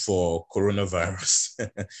 Thank God for coronavirus.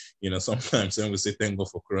 Sometimes when we say thank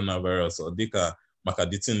God for coronavirus, or dika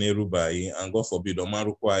makaditi nerubai, and God forbid,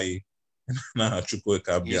 omarukwai na chukwu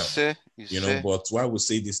ekabiam. But why we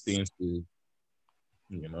say these things is,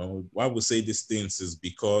 why we say these things is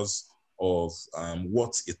because of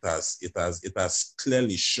what it has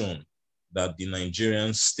clearly shown that the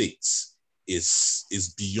Nigerian state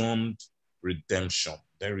is beyond redemption.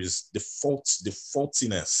 There is the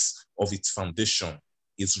faultiness of its foundation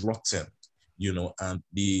is rotten, and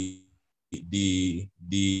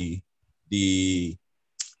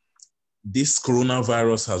this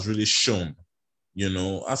coronavirus has really shown,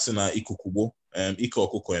 asina ikukubo, ike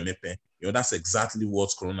okuko emepe, that's exactly what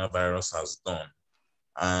coronavirus has done.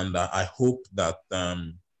 And I hope that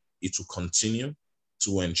it will continue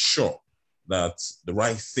to ensure that the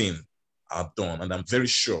right thing are done. And I'm very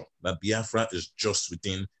sure that Biafra is just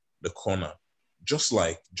within the corner. Just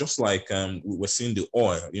like we were seeing the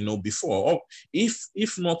oil, before.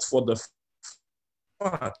 If not for the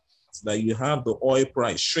fact that you have the oil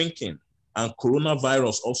price shrinking and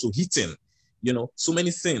coronavirus also hitting, so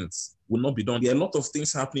many things will not be done. There are a lot of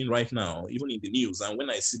things happening right now, even in the news. And when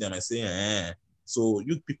I see them, I say, so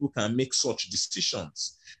you people can make such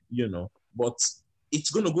decisions, but it's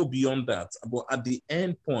going to go beyond that. But at the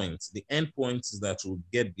end point is that we'll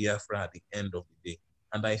get Biafra at the end of the day.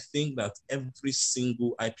 And I think that every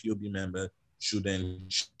single IPOB member should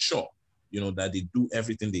ensure, that they do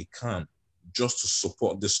everything they can just to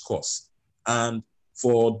support this cause. And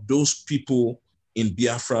for those people in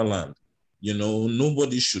Biafra land,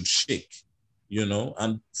 nobody should shake,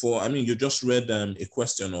 and you just read a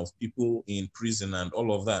question of people in prison and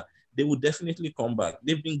all of that. They will definitely come back.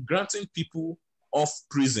 They've been granting people off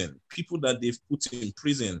prison, people that they've put in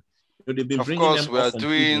prison. They've been bringing them off. Of course, we are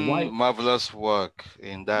doing marvelous work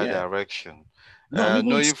in that direction.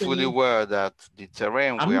 Knowing fully well that the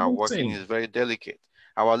terrain we are working is very delicate.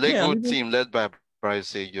 Our legal team, led by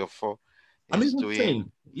Bryce Ejiofor, is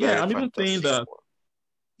doing very fantastic work.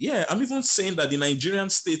 I'm even saying that the Nigerian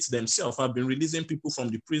states themselves have been releasing people from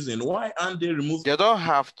the prison. Why aren't they removing? They don't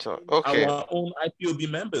have to. Okay. Our own IPOB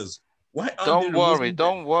members. Why aren't don't they worry,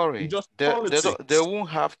 don't worry. Just they won't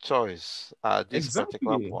have choice at this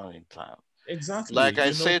particular point in time. Exactly. Like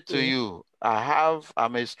I said to you,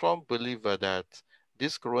 I'm a strong believer that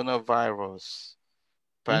this coronavirus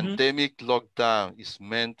pandemic lockdown is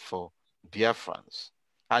meant for Biafrans,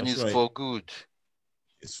 and it's for good.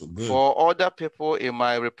 It's for good. For other people, it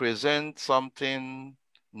might represent something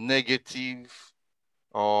negative,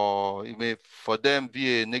 or it may for them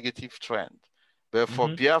be a negative trend. But for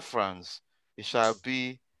Biafrans, it shall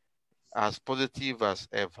be as positive as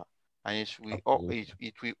ever. And it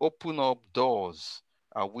will open up doors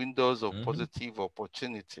and windows of positive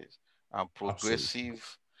opportunities and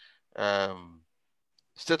progressive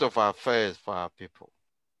state of affairs for our people.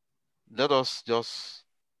 Let us just,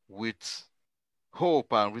 with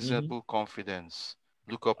hope and reasonable confidence,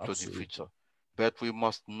 look up to the future. But we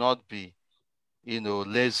must not be,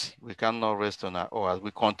 lazy. We cannot rest on our oars. We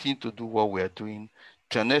continue to do what we are doing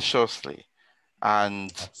tenaciously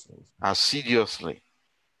and assiduously,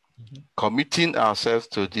 committing ourselves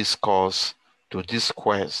to this cause to this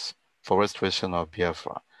quest for restoration of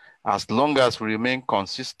Biafra. As long as we remain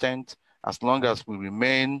consistent, as long as we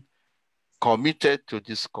remain committed to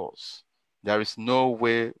this cause, there is no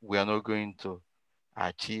way we are not going to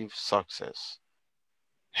achieve success.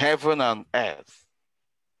 Heaven and earth,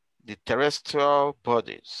 the terrestrial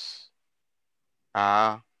bodies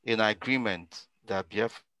are in agreement that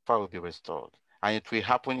Biafra will be restored, and it will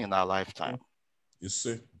happen in our lifetime. You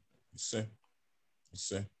see.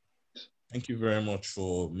 Thank you very much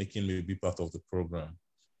for making me be part of the program.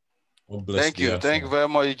 God bless Thank you very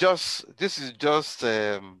much. This is just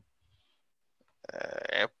a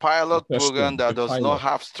pilot program that does not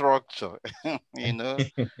have structure, you know.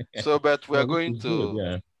 So, but we are going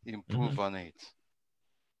to improve on it.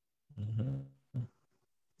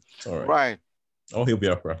 All right. Right. All hail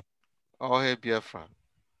Biafra. All hail Biafra.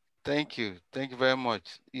 Thank you very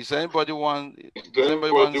much. Does anybody want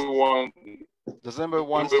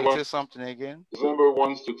to say something again?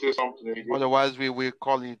 Otherwise, we will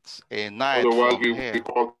call it a night from here.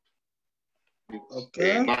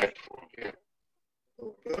 Okay.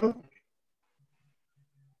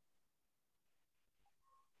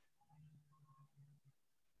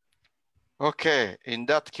 Okay, in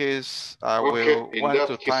that case, I will want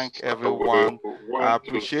to thank everyone. I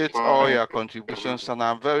appreciate all your contributions, and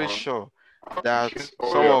I'm very sure that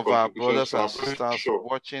some of our brothers and sisters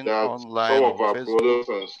watching online on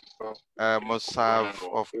Facebook must have,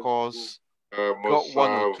 of course, got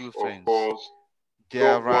one or two things.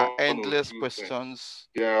 There are endless questions,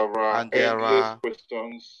 and there are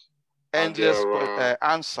endless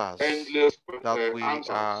answers that we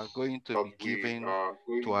are going to be giving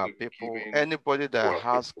to our people. Anybody that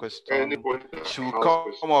has questions should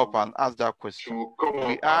come up and ask that question.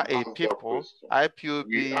 We are a people.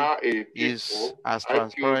 IPOB is as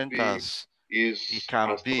transparent as it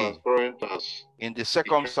can be in the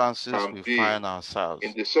circumstances we find ourselves.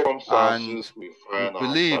 And we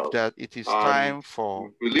believe that it is time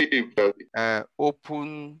for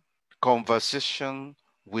open conversation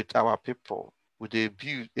with our people, with a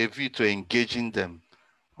view to engaging them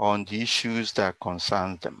on the issues that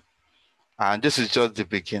concern them. And this is just the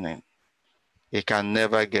beginning. It can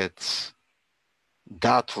never get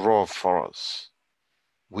that rough for us.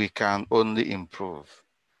 We can only improve.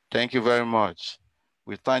 Thank you very much.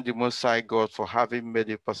 We thank the Most High God for having made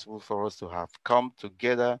it possible for us to have come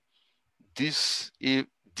together this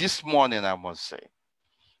morning, I must say,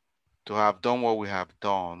 to have done what we have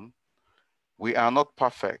done. We are not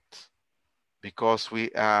perfect, because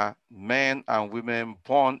we are men and women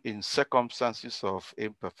born in circumstances of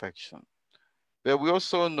imperfection. But we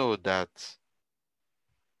also know that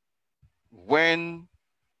when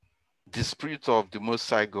the Spirit of the Most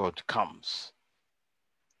High God comes,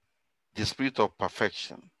 the Spirit of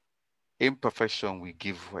perfection, imperfection will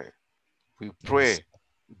give way. We pray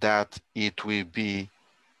that it will be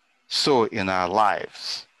so in our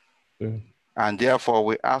lives. And therefore,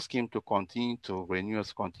 we ask him to continue to renew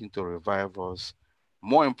us, continue to revive us.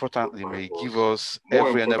 More importantly, may he give us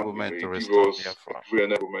every enablement to restore Biafra.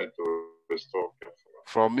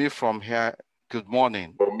 From me from here, good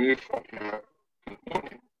morning.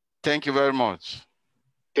 Thank you very much.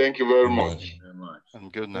 Thank you very much.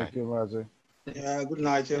 And good night. Thank you, Mazi. Yeah, good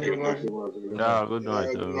night, everybody. Yeah, good night.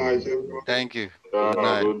 Thank you. Good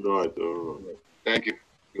night. night. Thank you.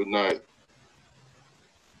 Good night.